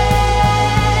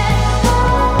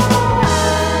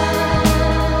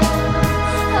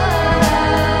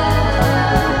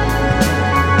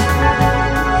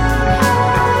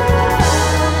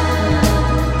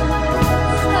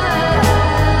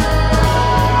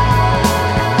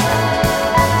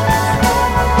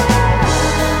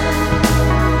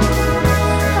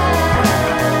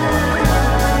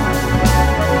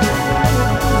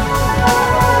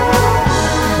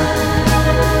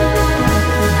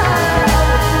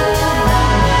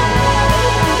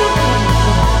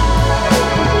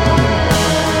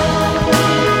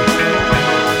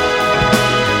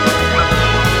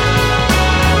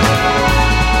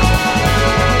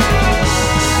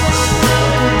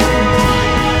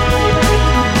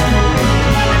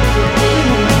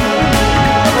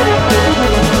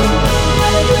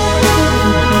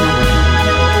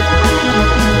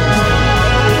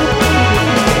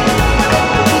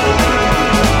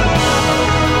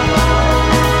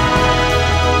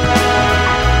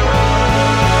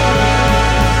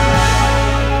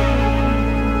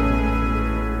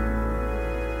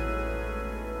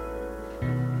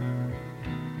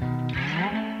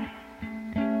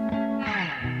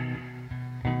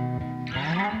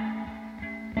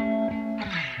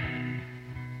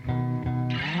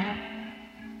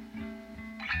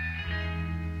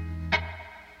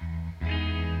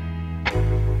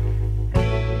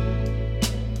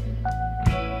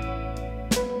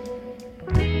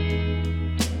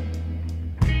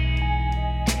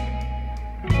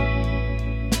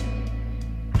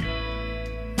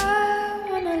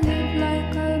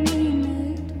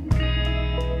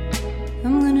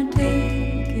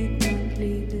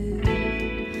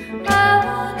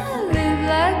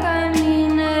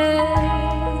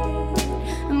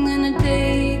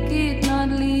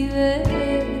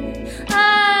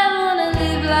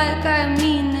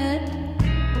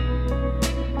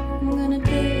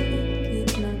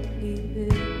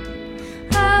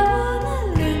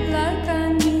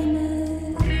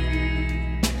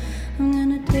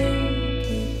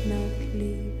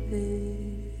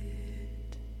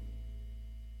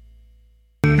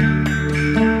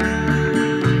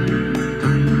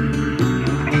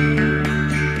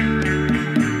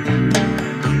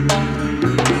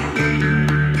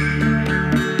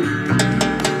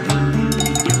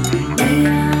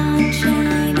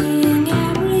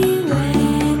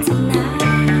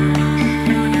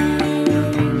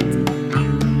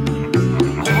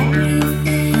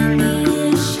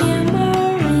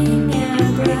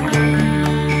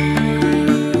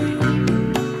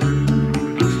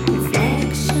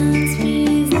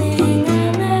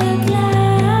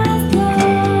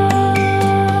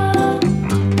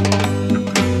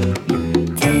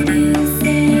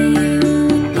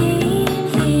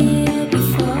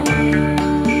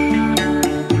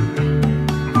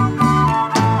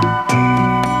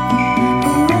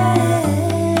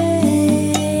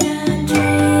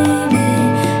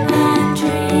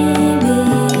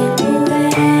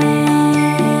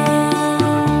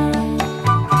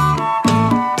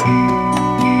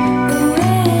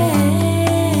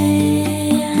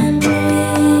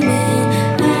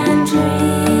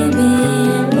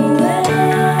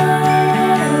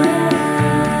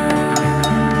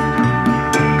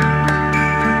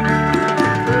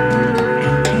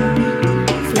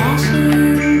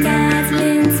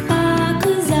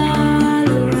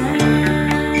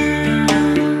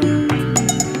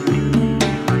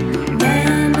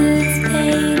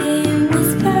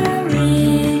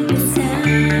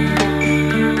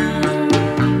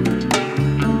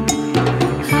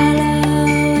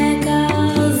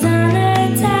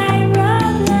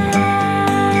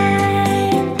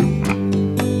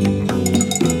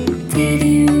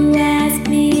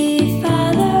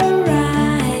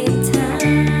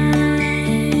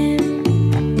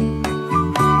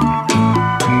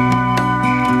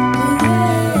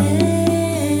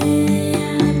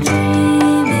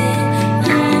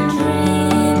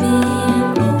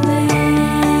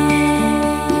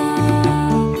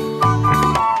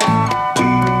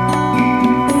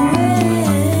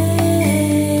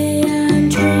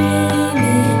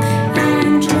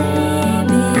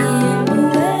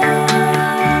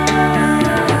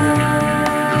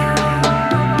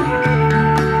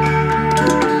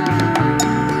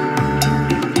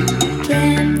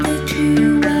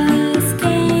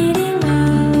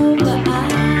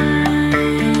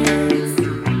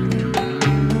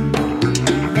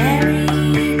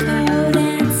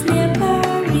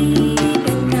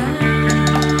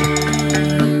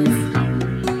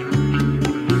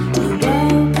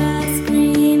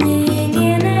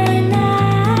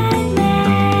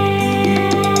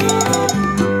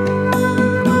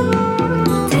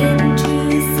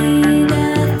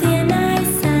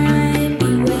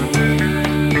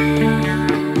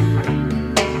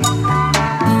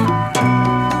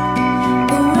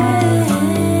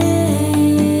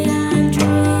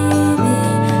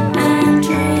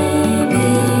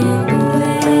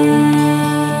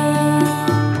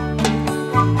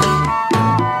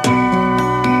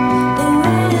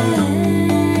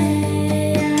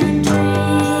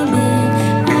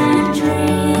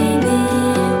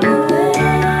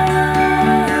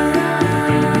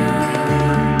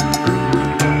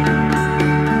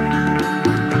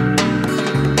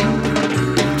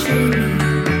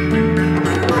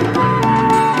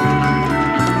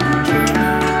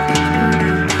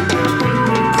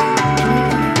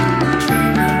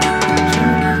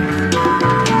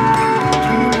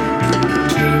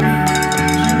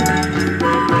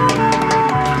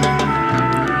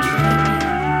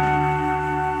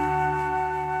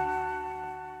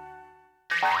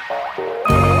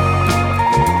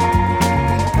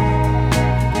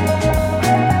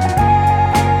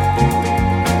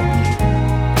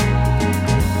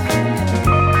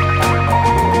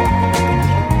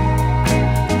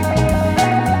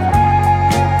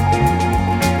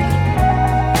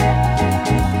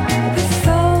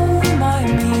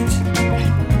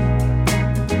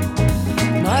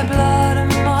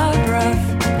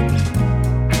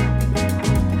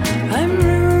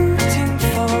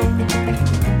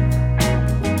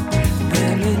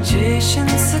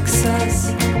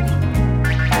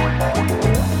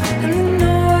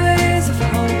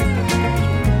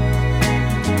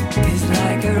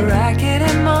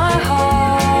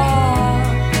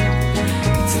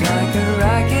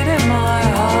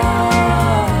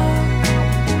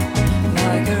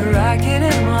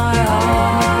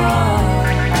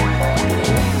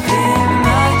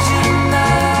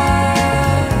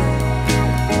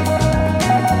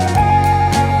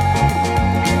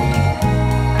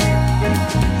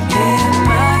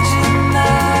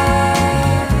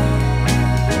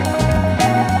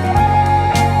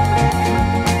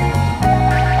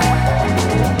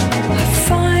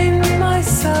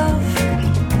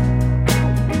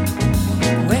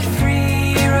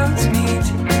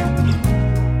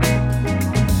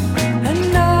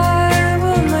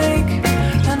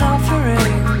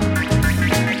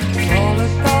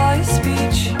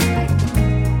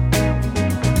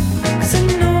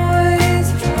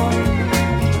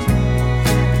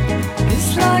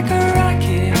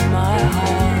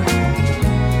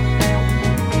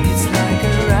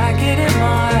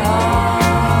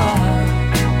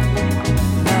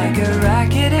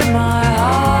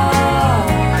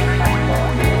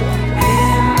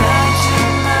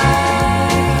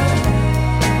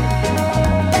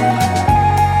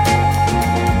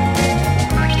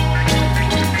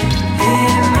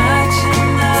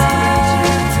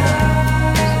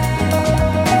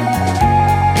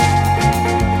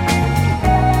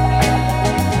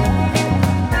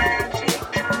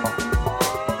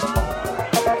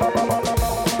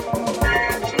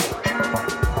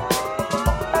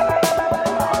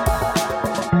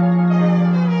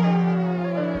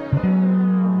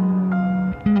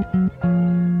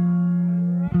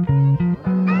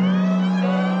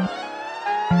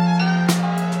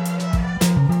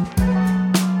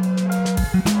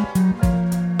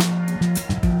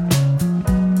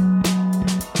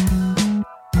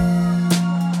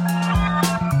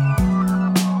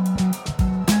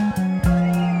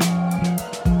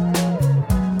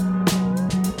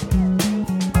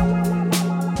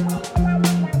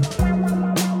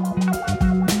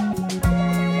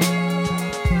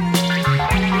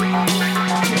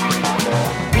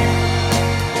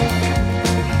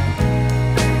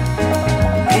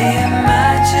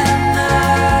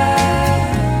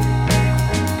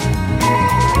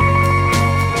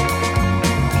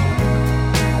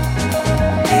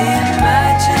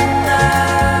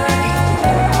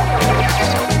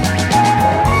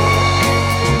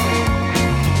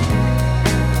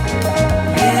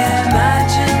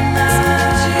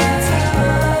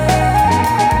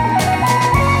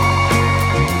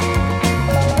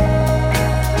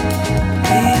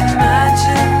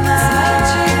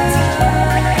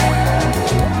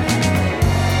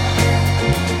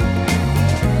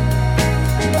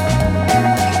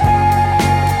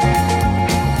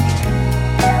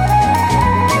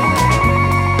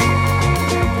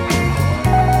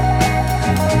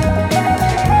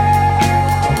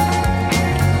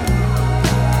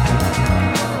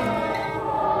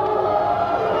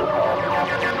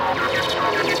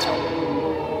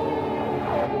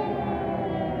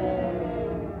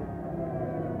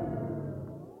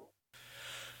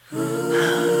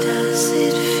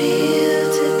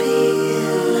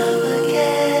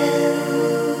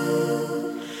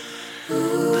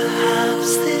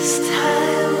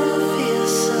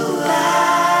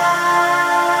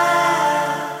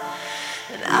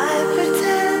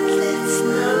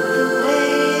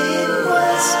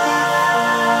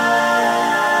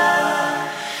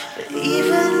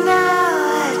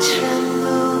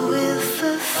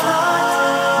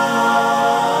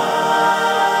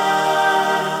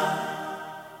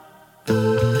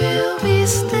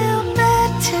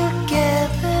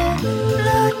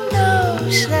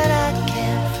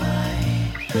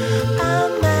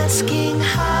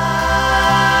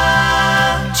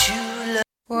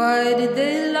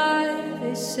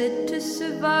 said to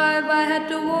survive I had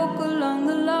to walk along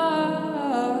the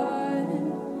line.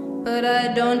 But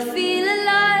I don't feel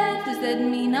alive. Does that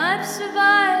mean I've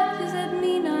survived? Does that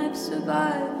mean I've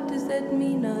survived? Does that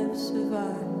mean I've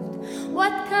survived?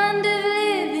 What kind of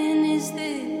living is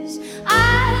this?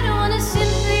 I don't wanna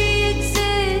simply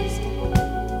exist.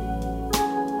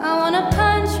 I wanna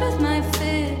punch with my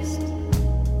fist.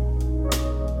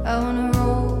 I wanna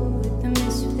roll with the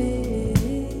misfits.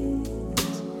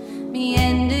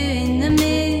 Meander in the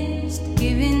mist,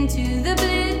 give in to the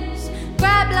bliss.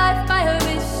 Grab life by her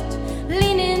wrist,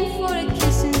 lean in for a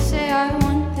kiss and say I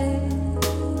want this.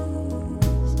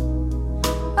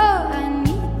 Oh, I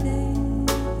need this.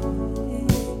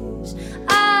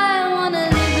 I wanna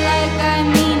live like I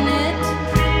mean it.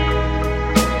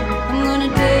 I'm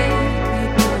gonna take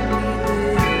it or leave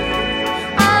it.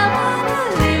 I wanna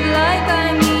live like I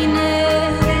mean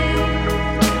it.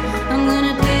 I'm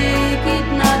gonna take it,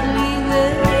 not leave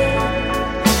it.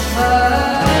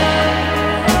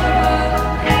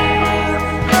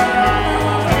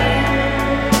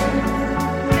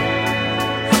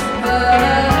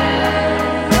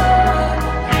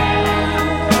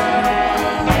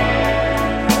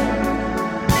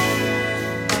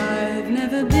 I've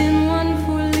never been one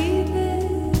for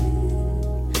leaving,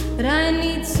 but I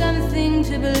need something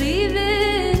to believe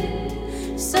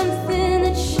in, something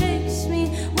that shakes me.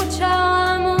 Watch how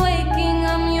I'm waking,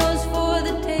 I'm yours for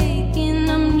the taking.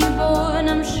 I'm newborn,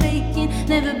 I'm shaking.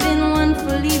 Never been one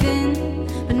for leaving,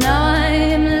 but now I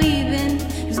am leaving,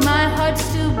 'cause my heart's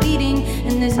still beating,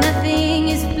 and there's nothing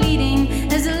is bleeding.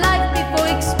 There's a life before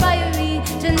expiry.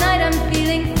 Tonight I'm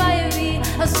feeling fiery.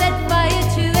 I'll set fire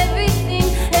to everything,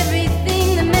 everything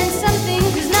that meant something,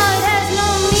 'cause now it has no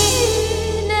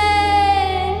meaning.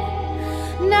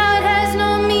 Now it has no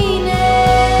meaning.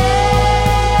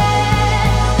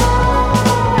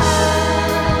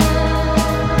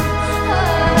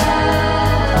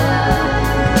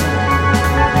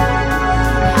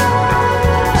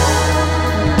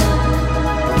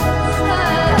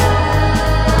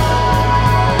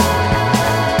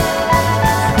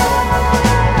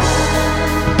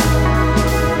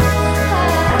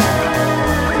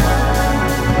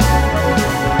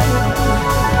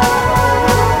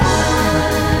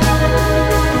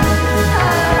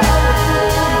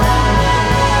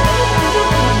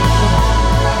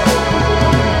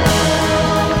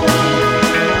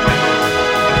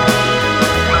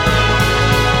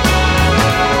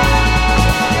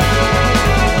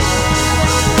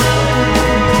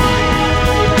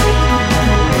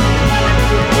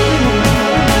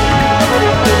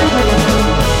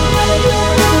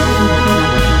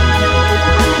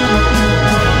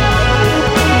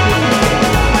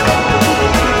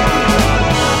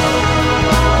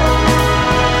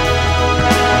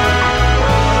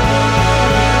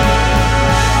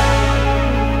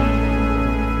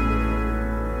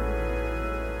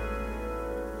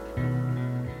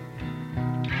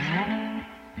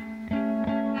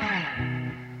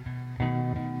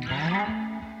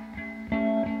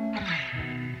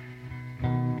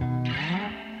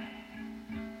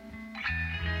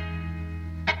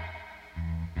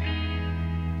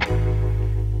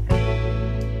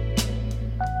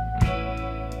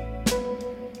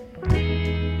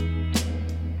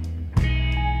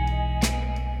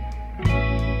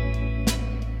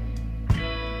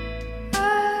 I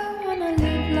wanna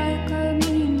live like I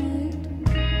mean it.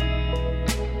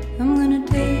 I'm gonna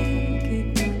take it,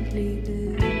 not leave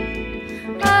it.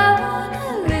 I wanna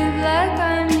live like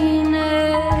I mean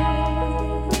it.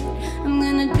 I'm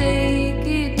gonna take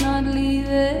it, not leave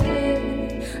it.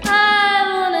 I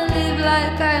wanna live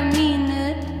like I mean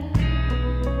it.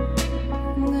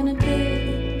 I'm gonna take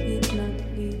it, not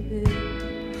leave it.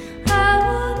 I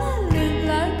wanna live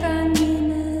like I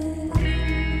mean it.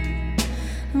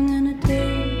 I'm gonna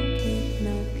take it,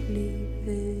 not leave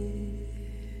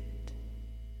it.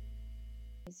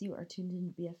 As you are tuned in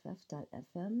to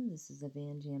BFF.fm, this is a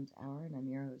Van Jams Hour, and I'm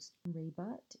your host,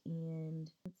 Raybot.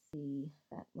 And let's see,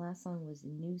 that last song was a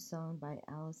new song by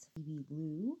Alice Phoebe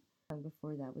Blue. The song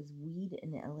before that was Weed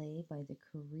in LA by the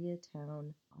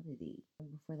Koreatown Oddity.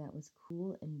 And before that was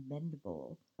Cool and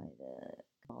Bendable by the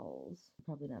Galls. I'm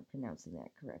probably not pronouncing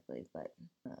that correctly, but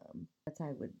that's how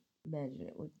I would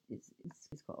imagine it's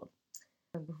called.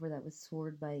 Song before that was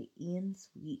Sword by Ian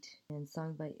Sweet, and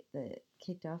song by the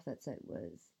kicked off that set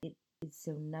was It's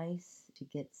So Nice to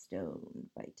Get Stoned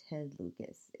by Ted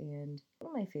Lucas, and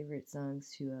one of my favorite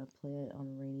songs to play on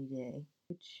a rainy day,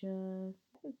 which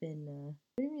have been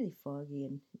really foggy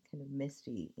and kind of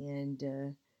misty. And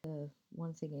the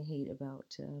one thing I hate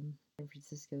about San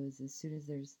Francisco is as soon as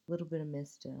there's a little bit of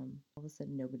mist, all of a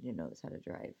sudden nobody knows how to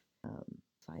drive.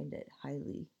 find it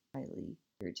highly, highly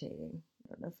irritating. I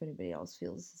don't know if anybody else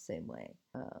feels the same way.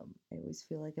 I always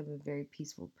feel like I'm a very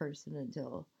peaceful person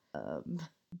until I'm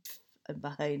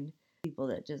behind people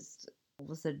that just all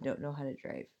of a sudden don't know how to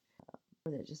drive.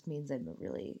 Or that just means I'm a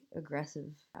really aggressive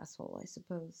asshole, I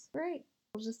suppose. Right.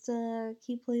 We'll just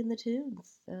keep playing the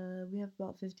tunes. We have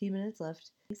about 15 minutes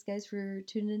left. Thanks, guys, for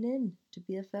tuning in to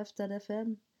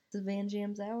BFF.FM. It's the Van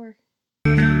Jams Hour.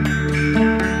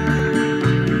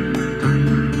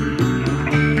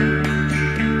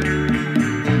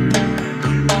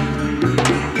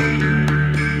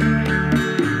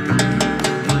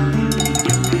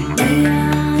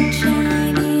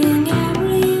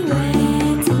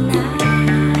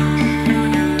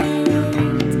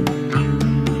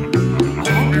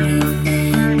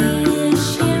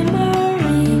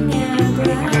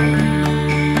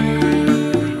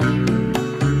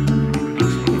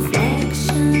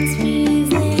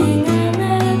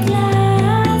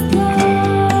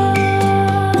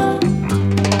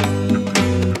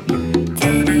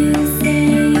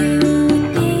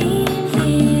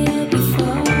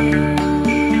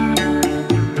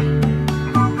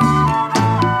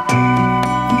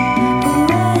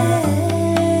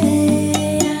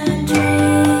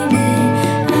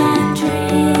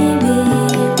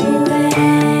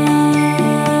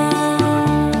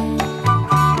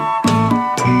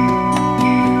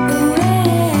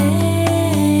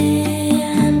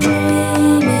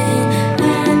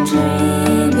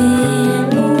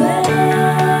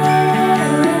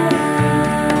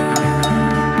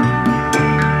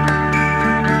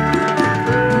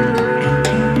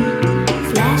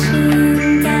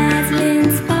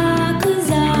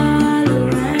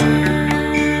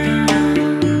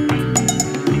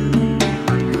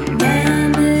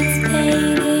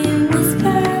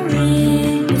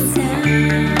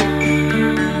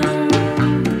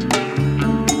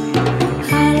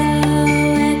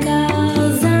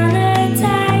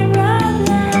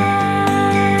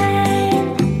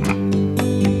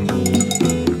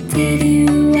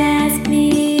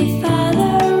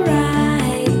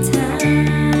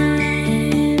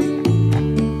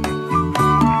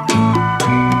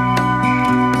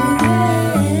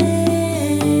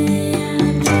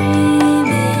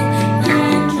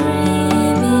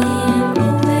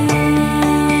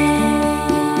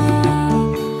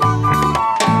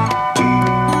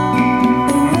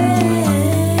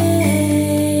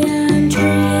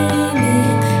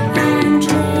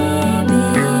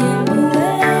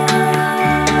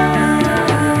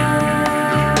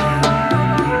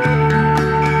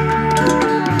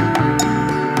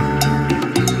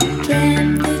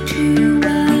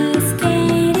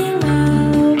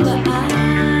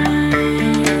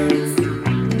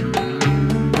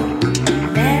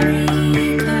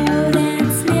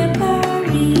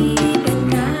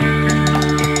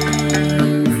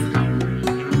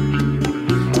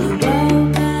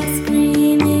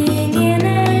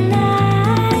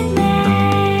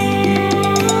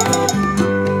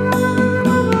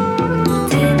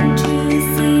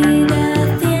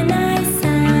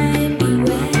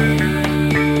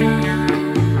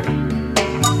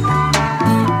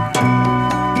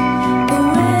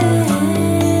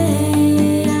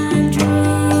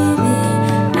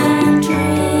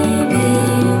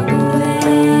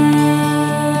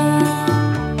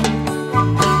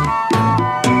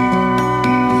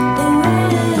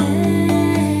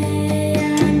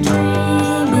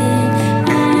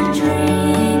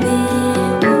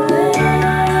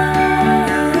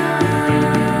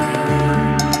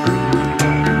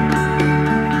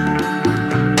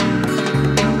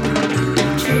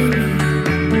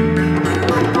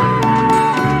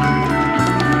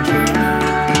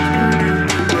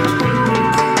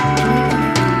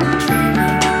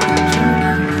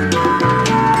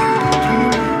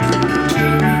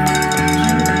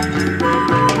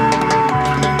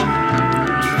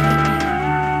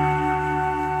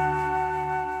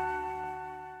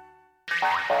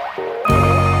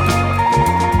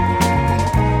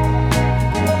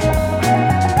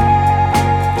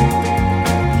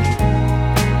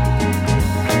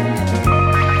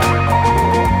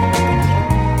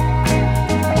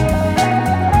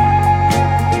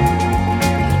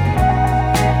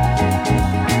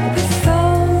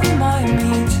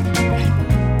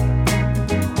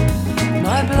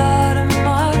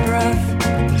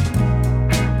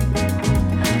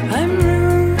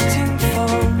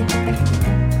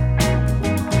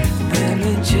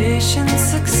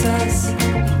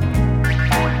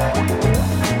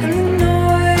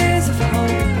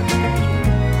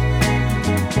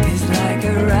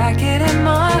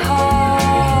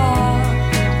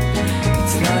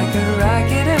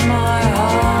 Racket in my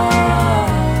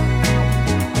heart.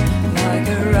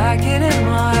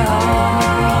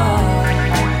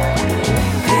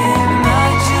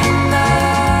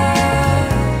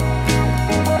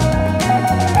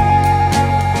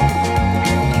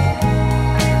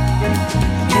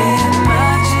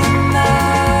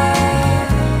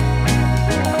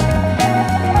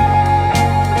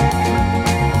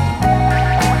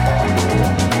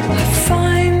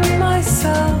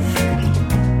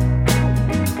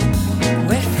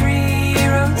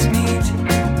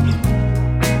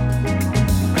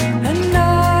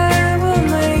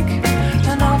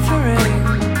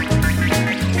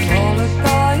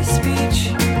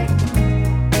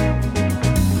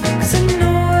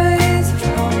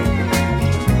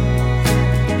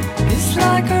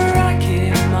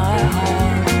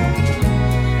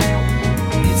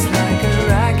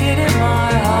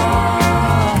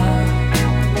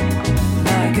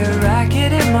 like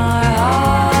it in my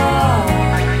heart.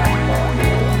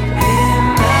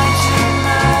 Imagine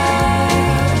that.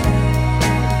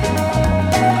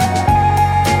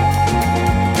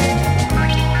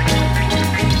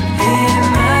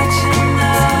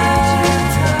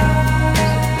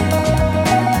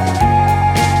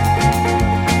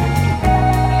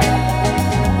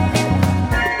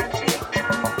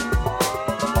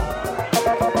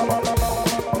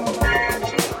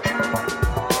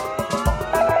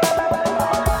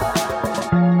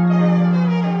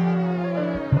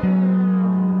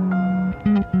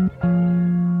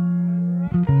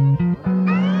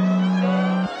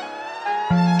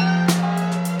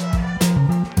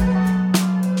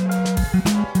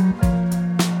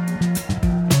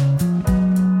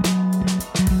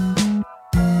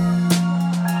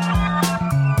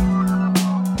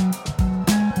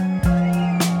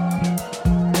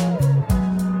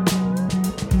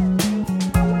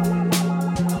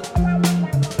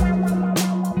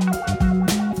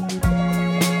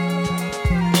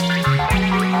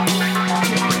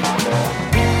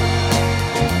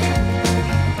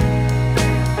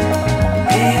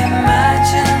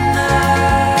 Imagine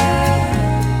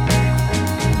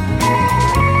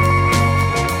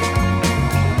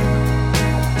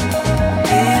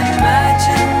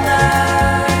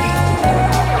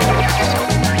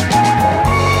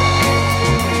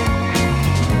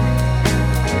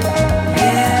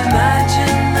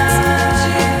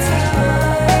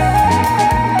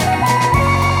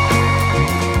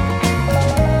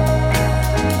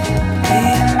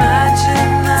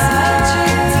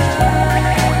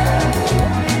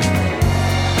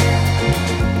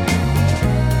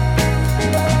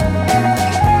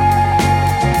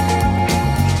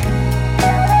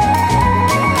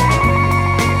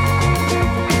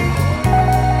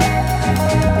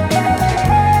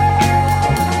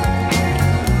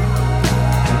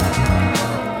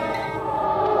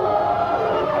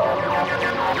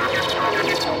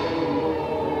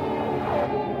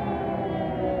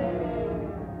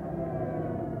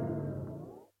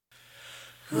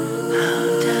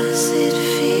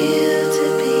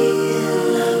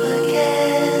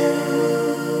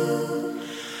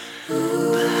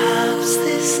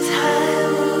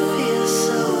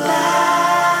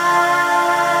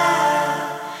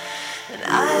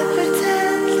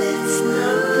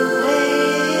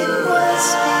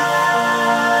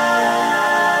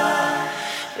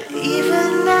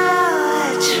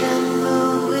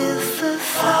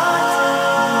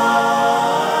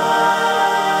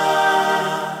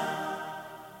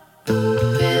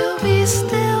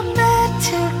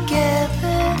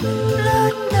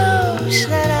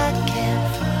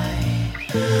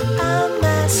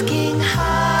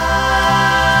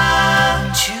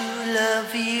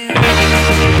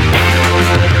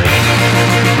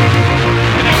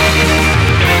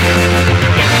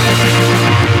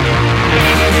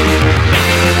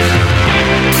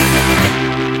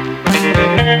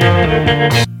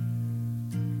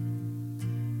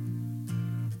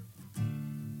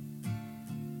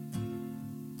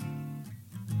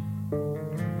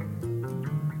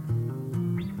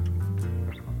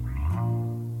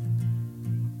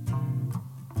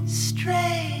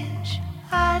strange,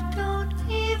 I don't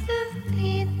even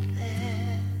need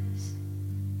this.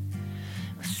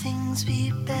 Will things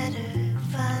be better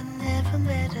if I never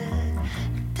met her?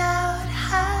 Doubt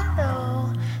I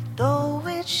know, though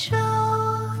it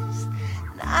shows,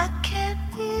 and I can't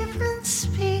even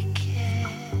speak it.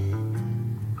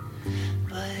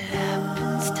 But it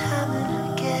happens time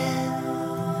and again.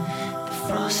 The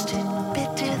frosted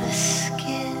bitter the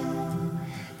skin,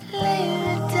 laying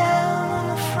it down on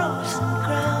the frozen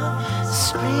ground,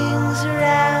 springs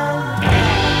around.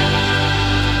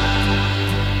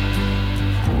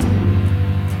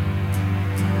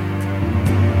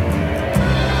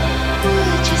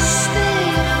 Would you stay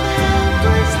if I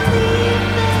was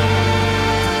leaving?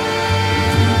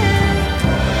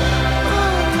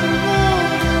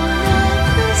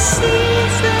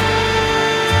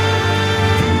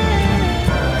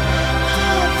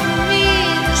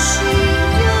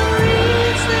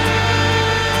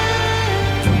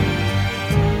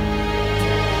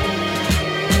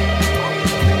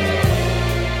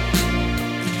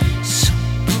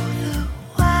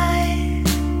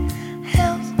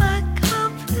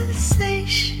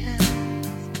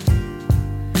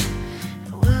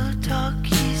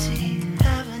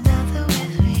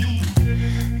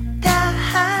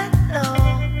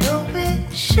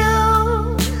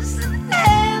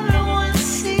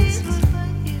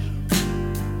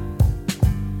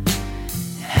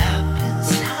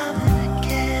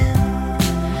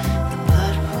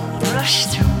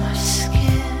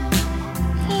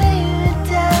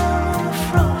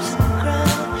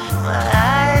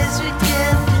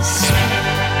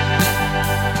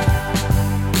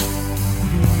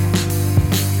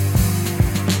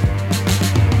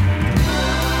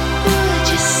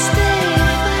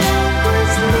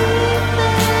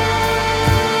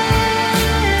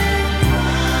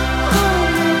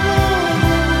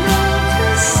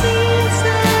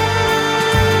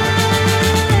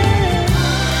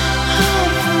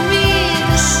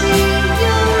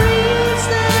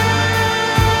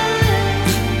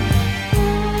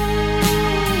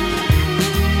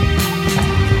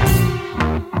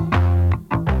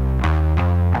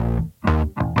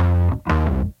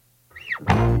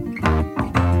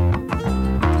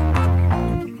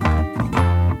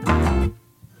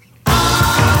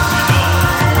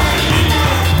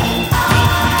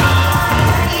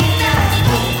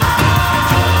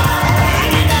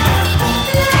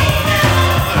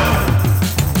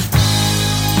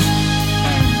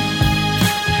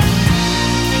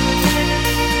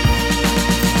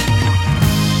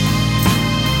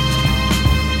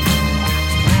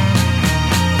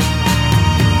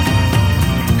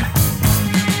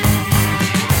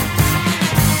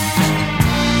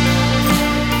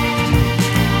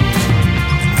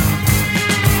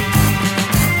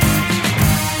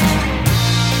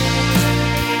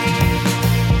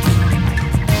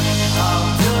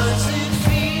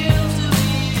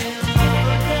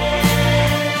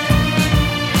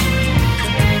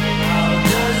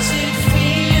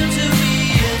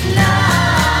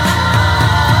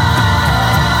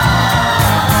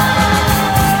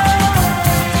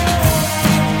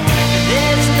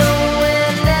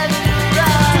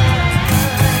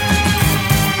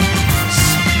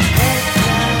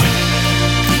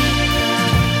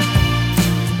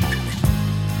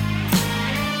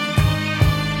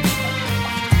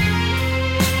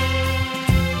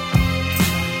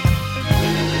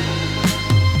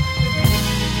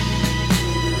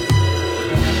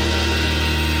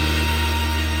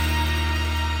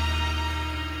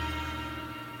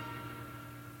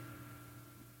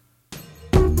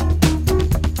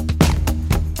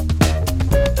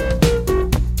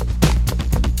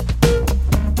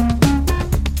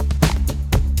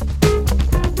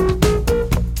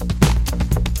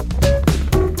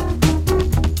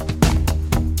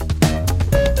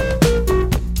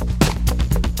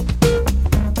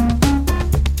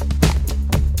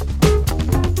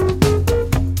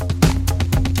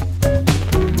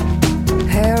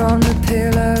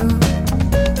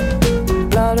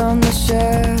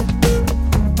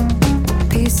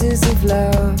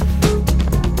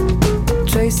 love,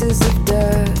 traces of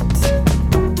dirt,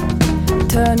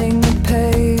 turning the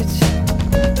page,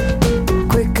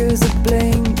 quick as a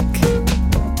blink,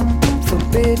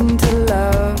 forbidden to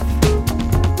love,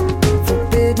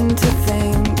 forbidden to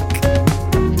think,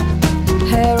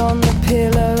 hair on the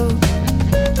pillow,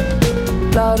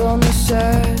 blood on the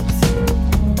shirt,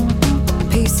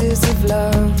 pieces of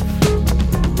love,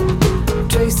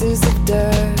 traces of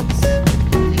dirt,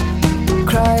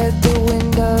 cry at the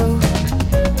window,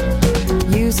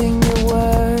 using your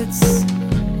words.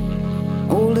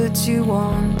 All that you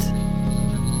want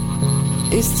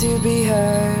is to be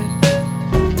heard.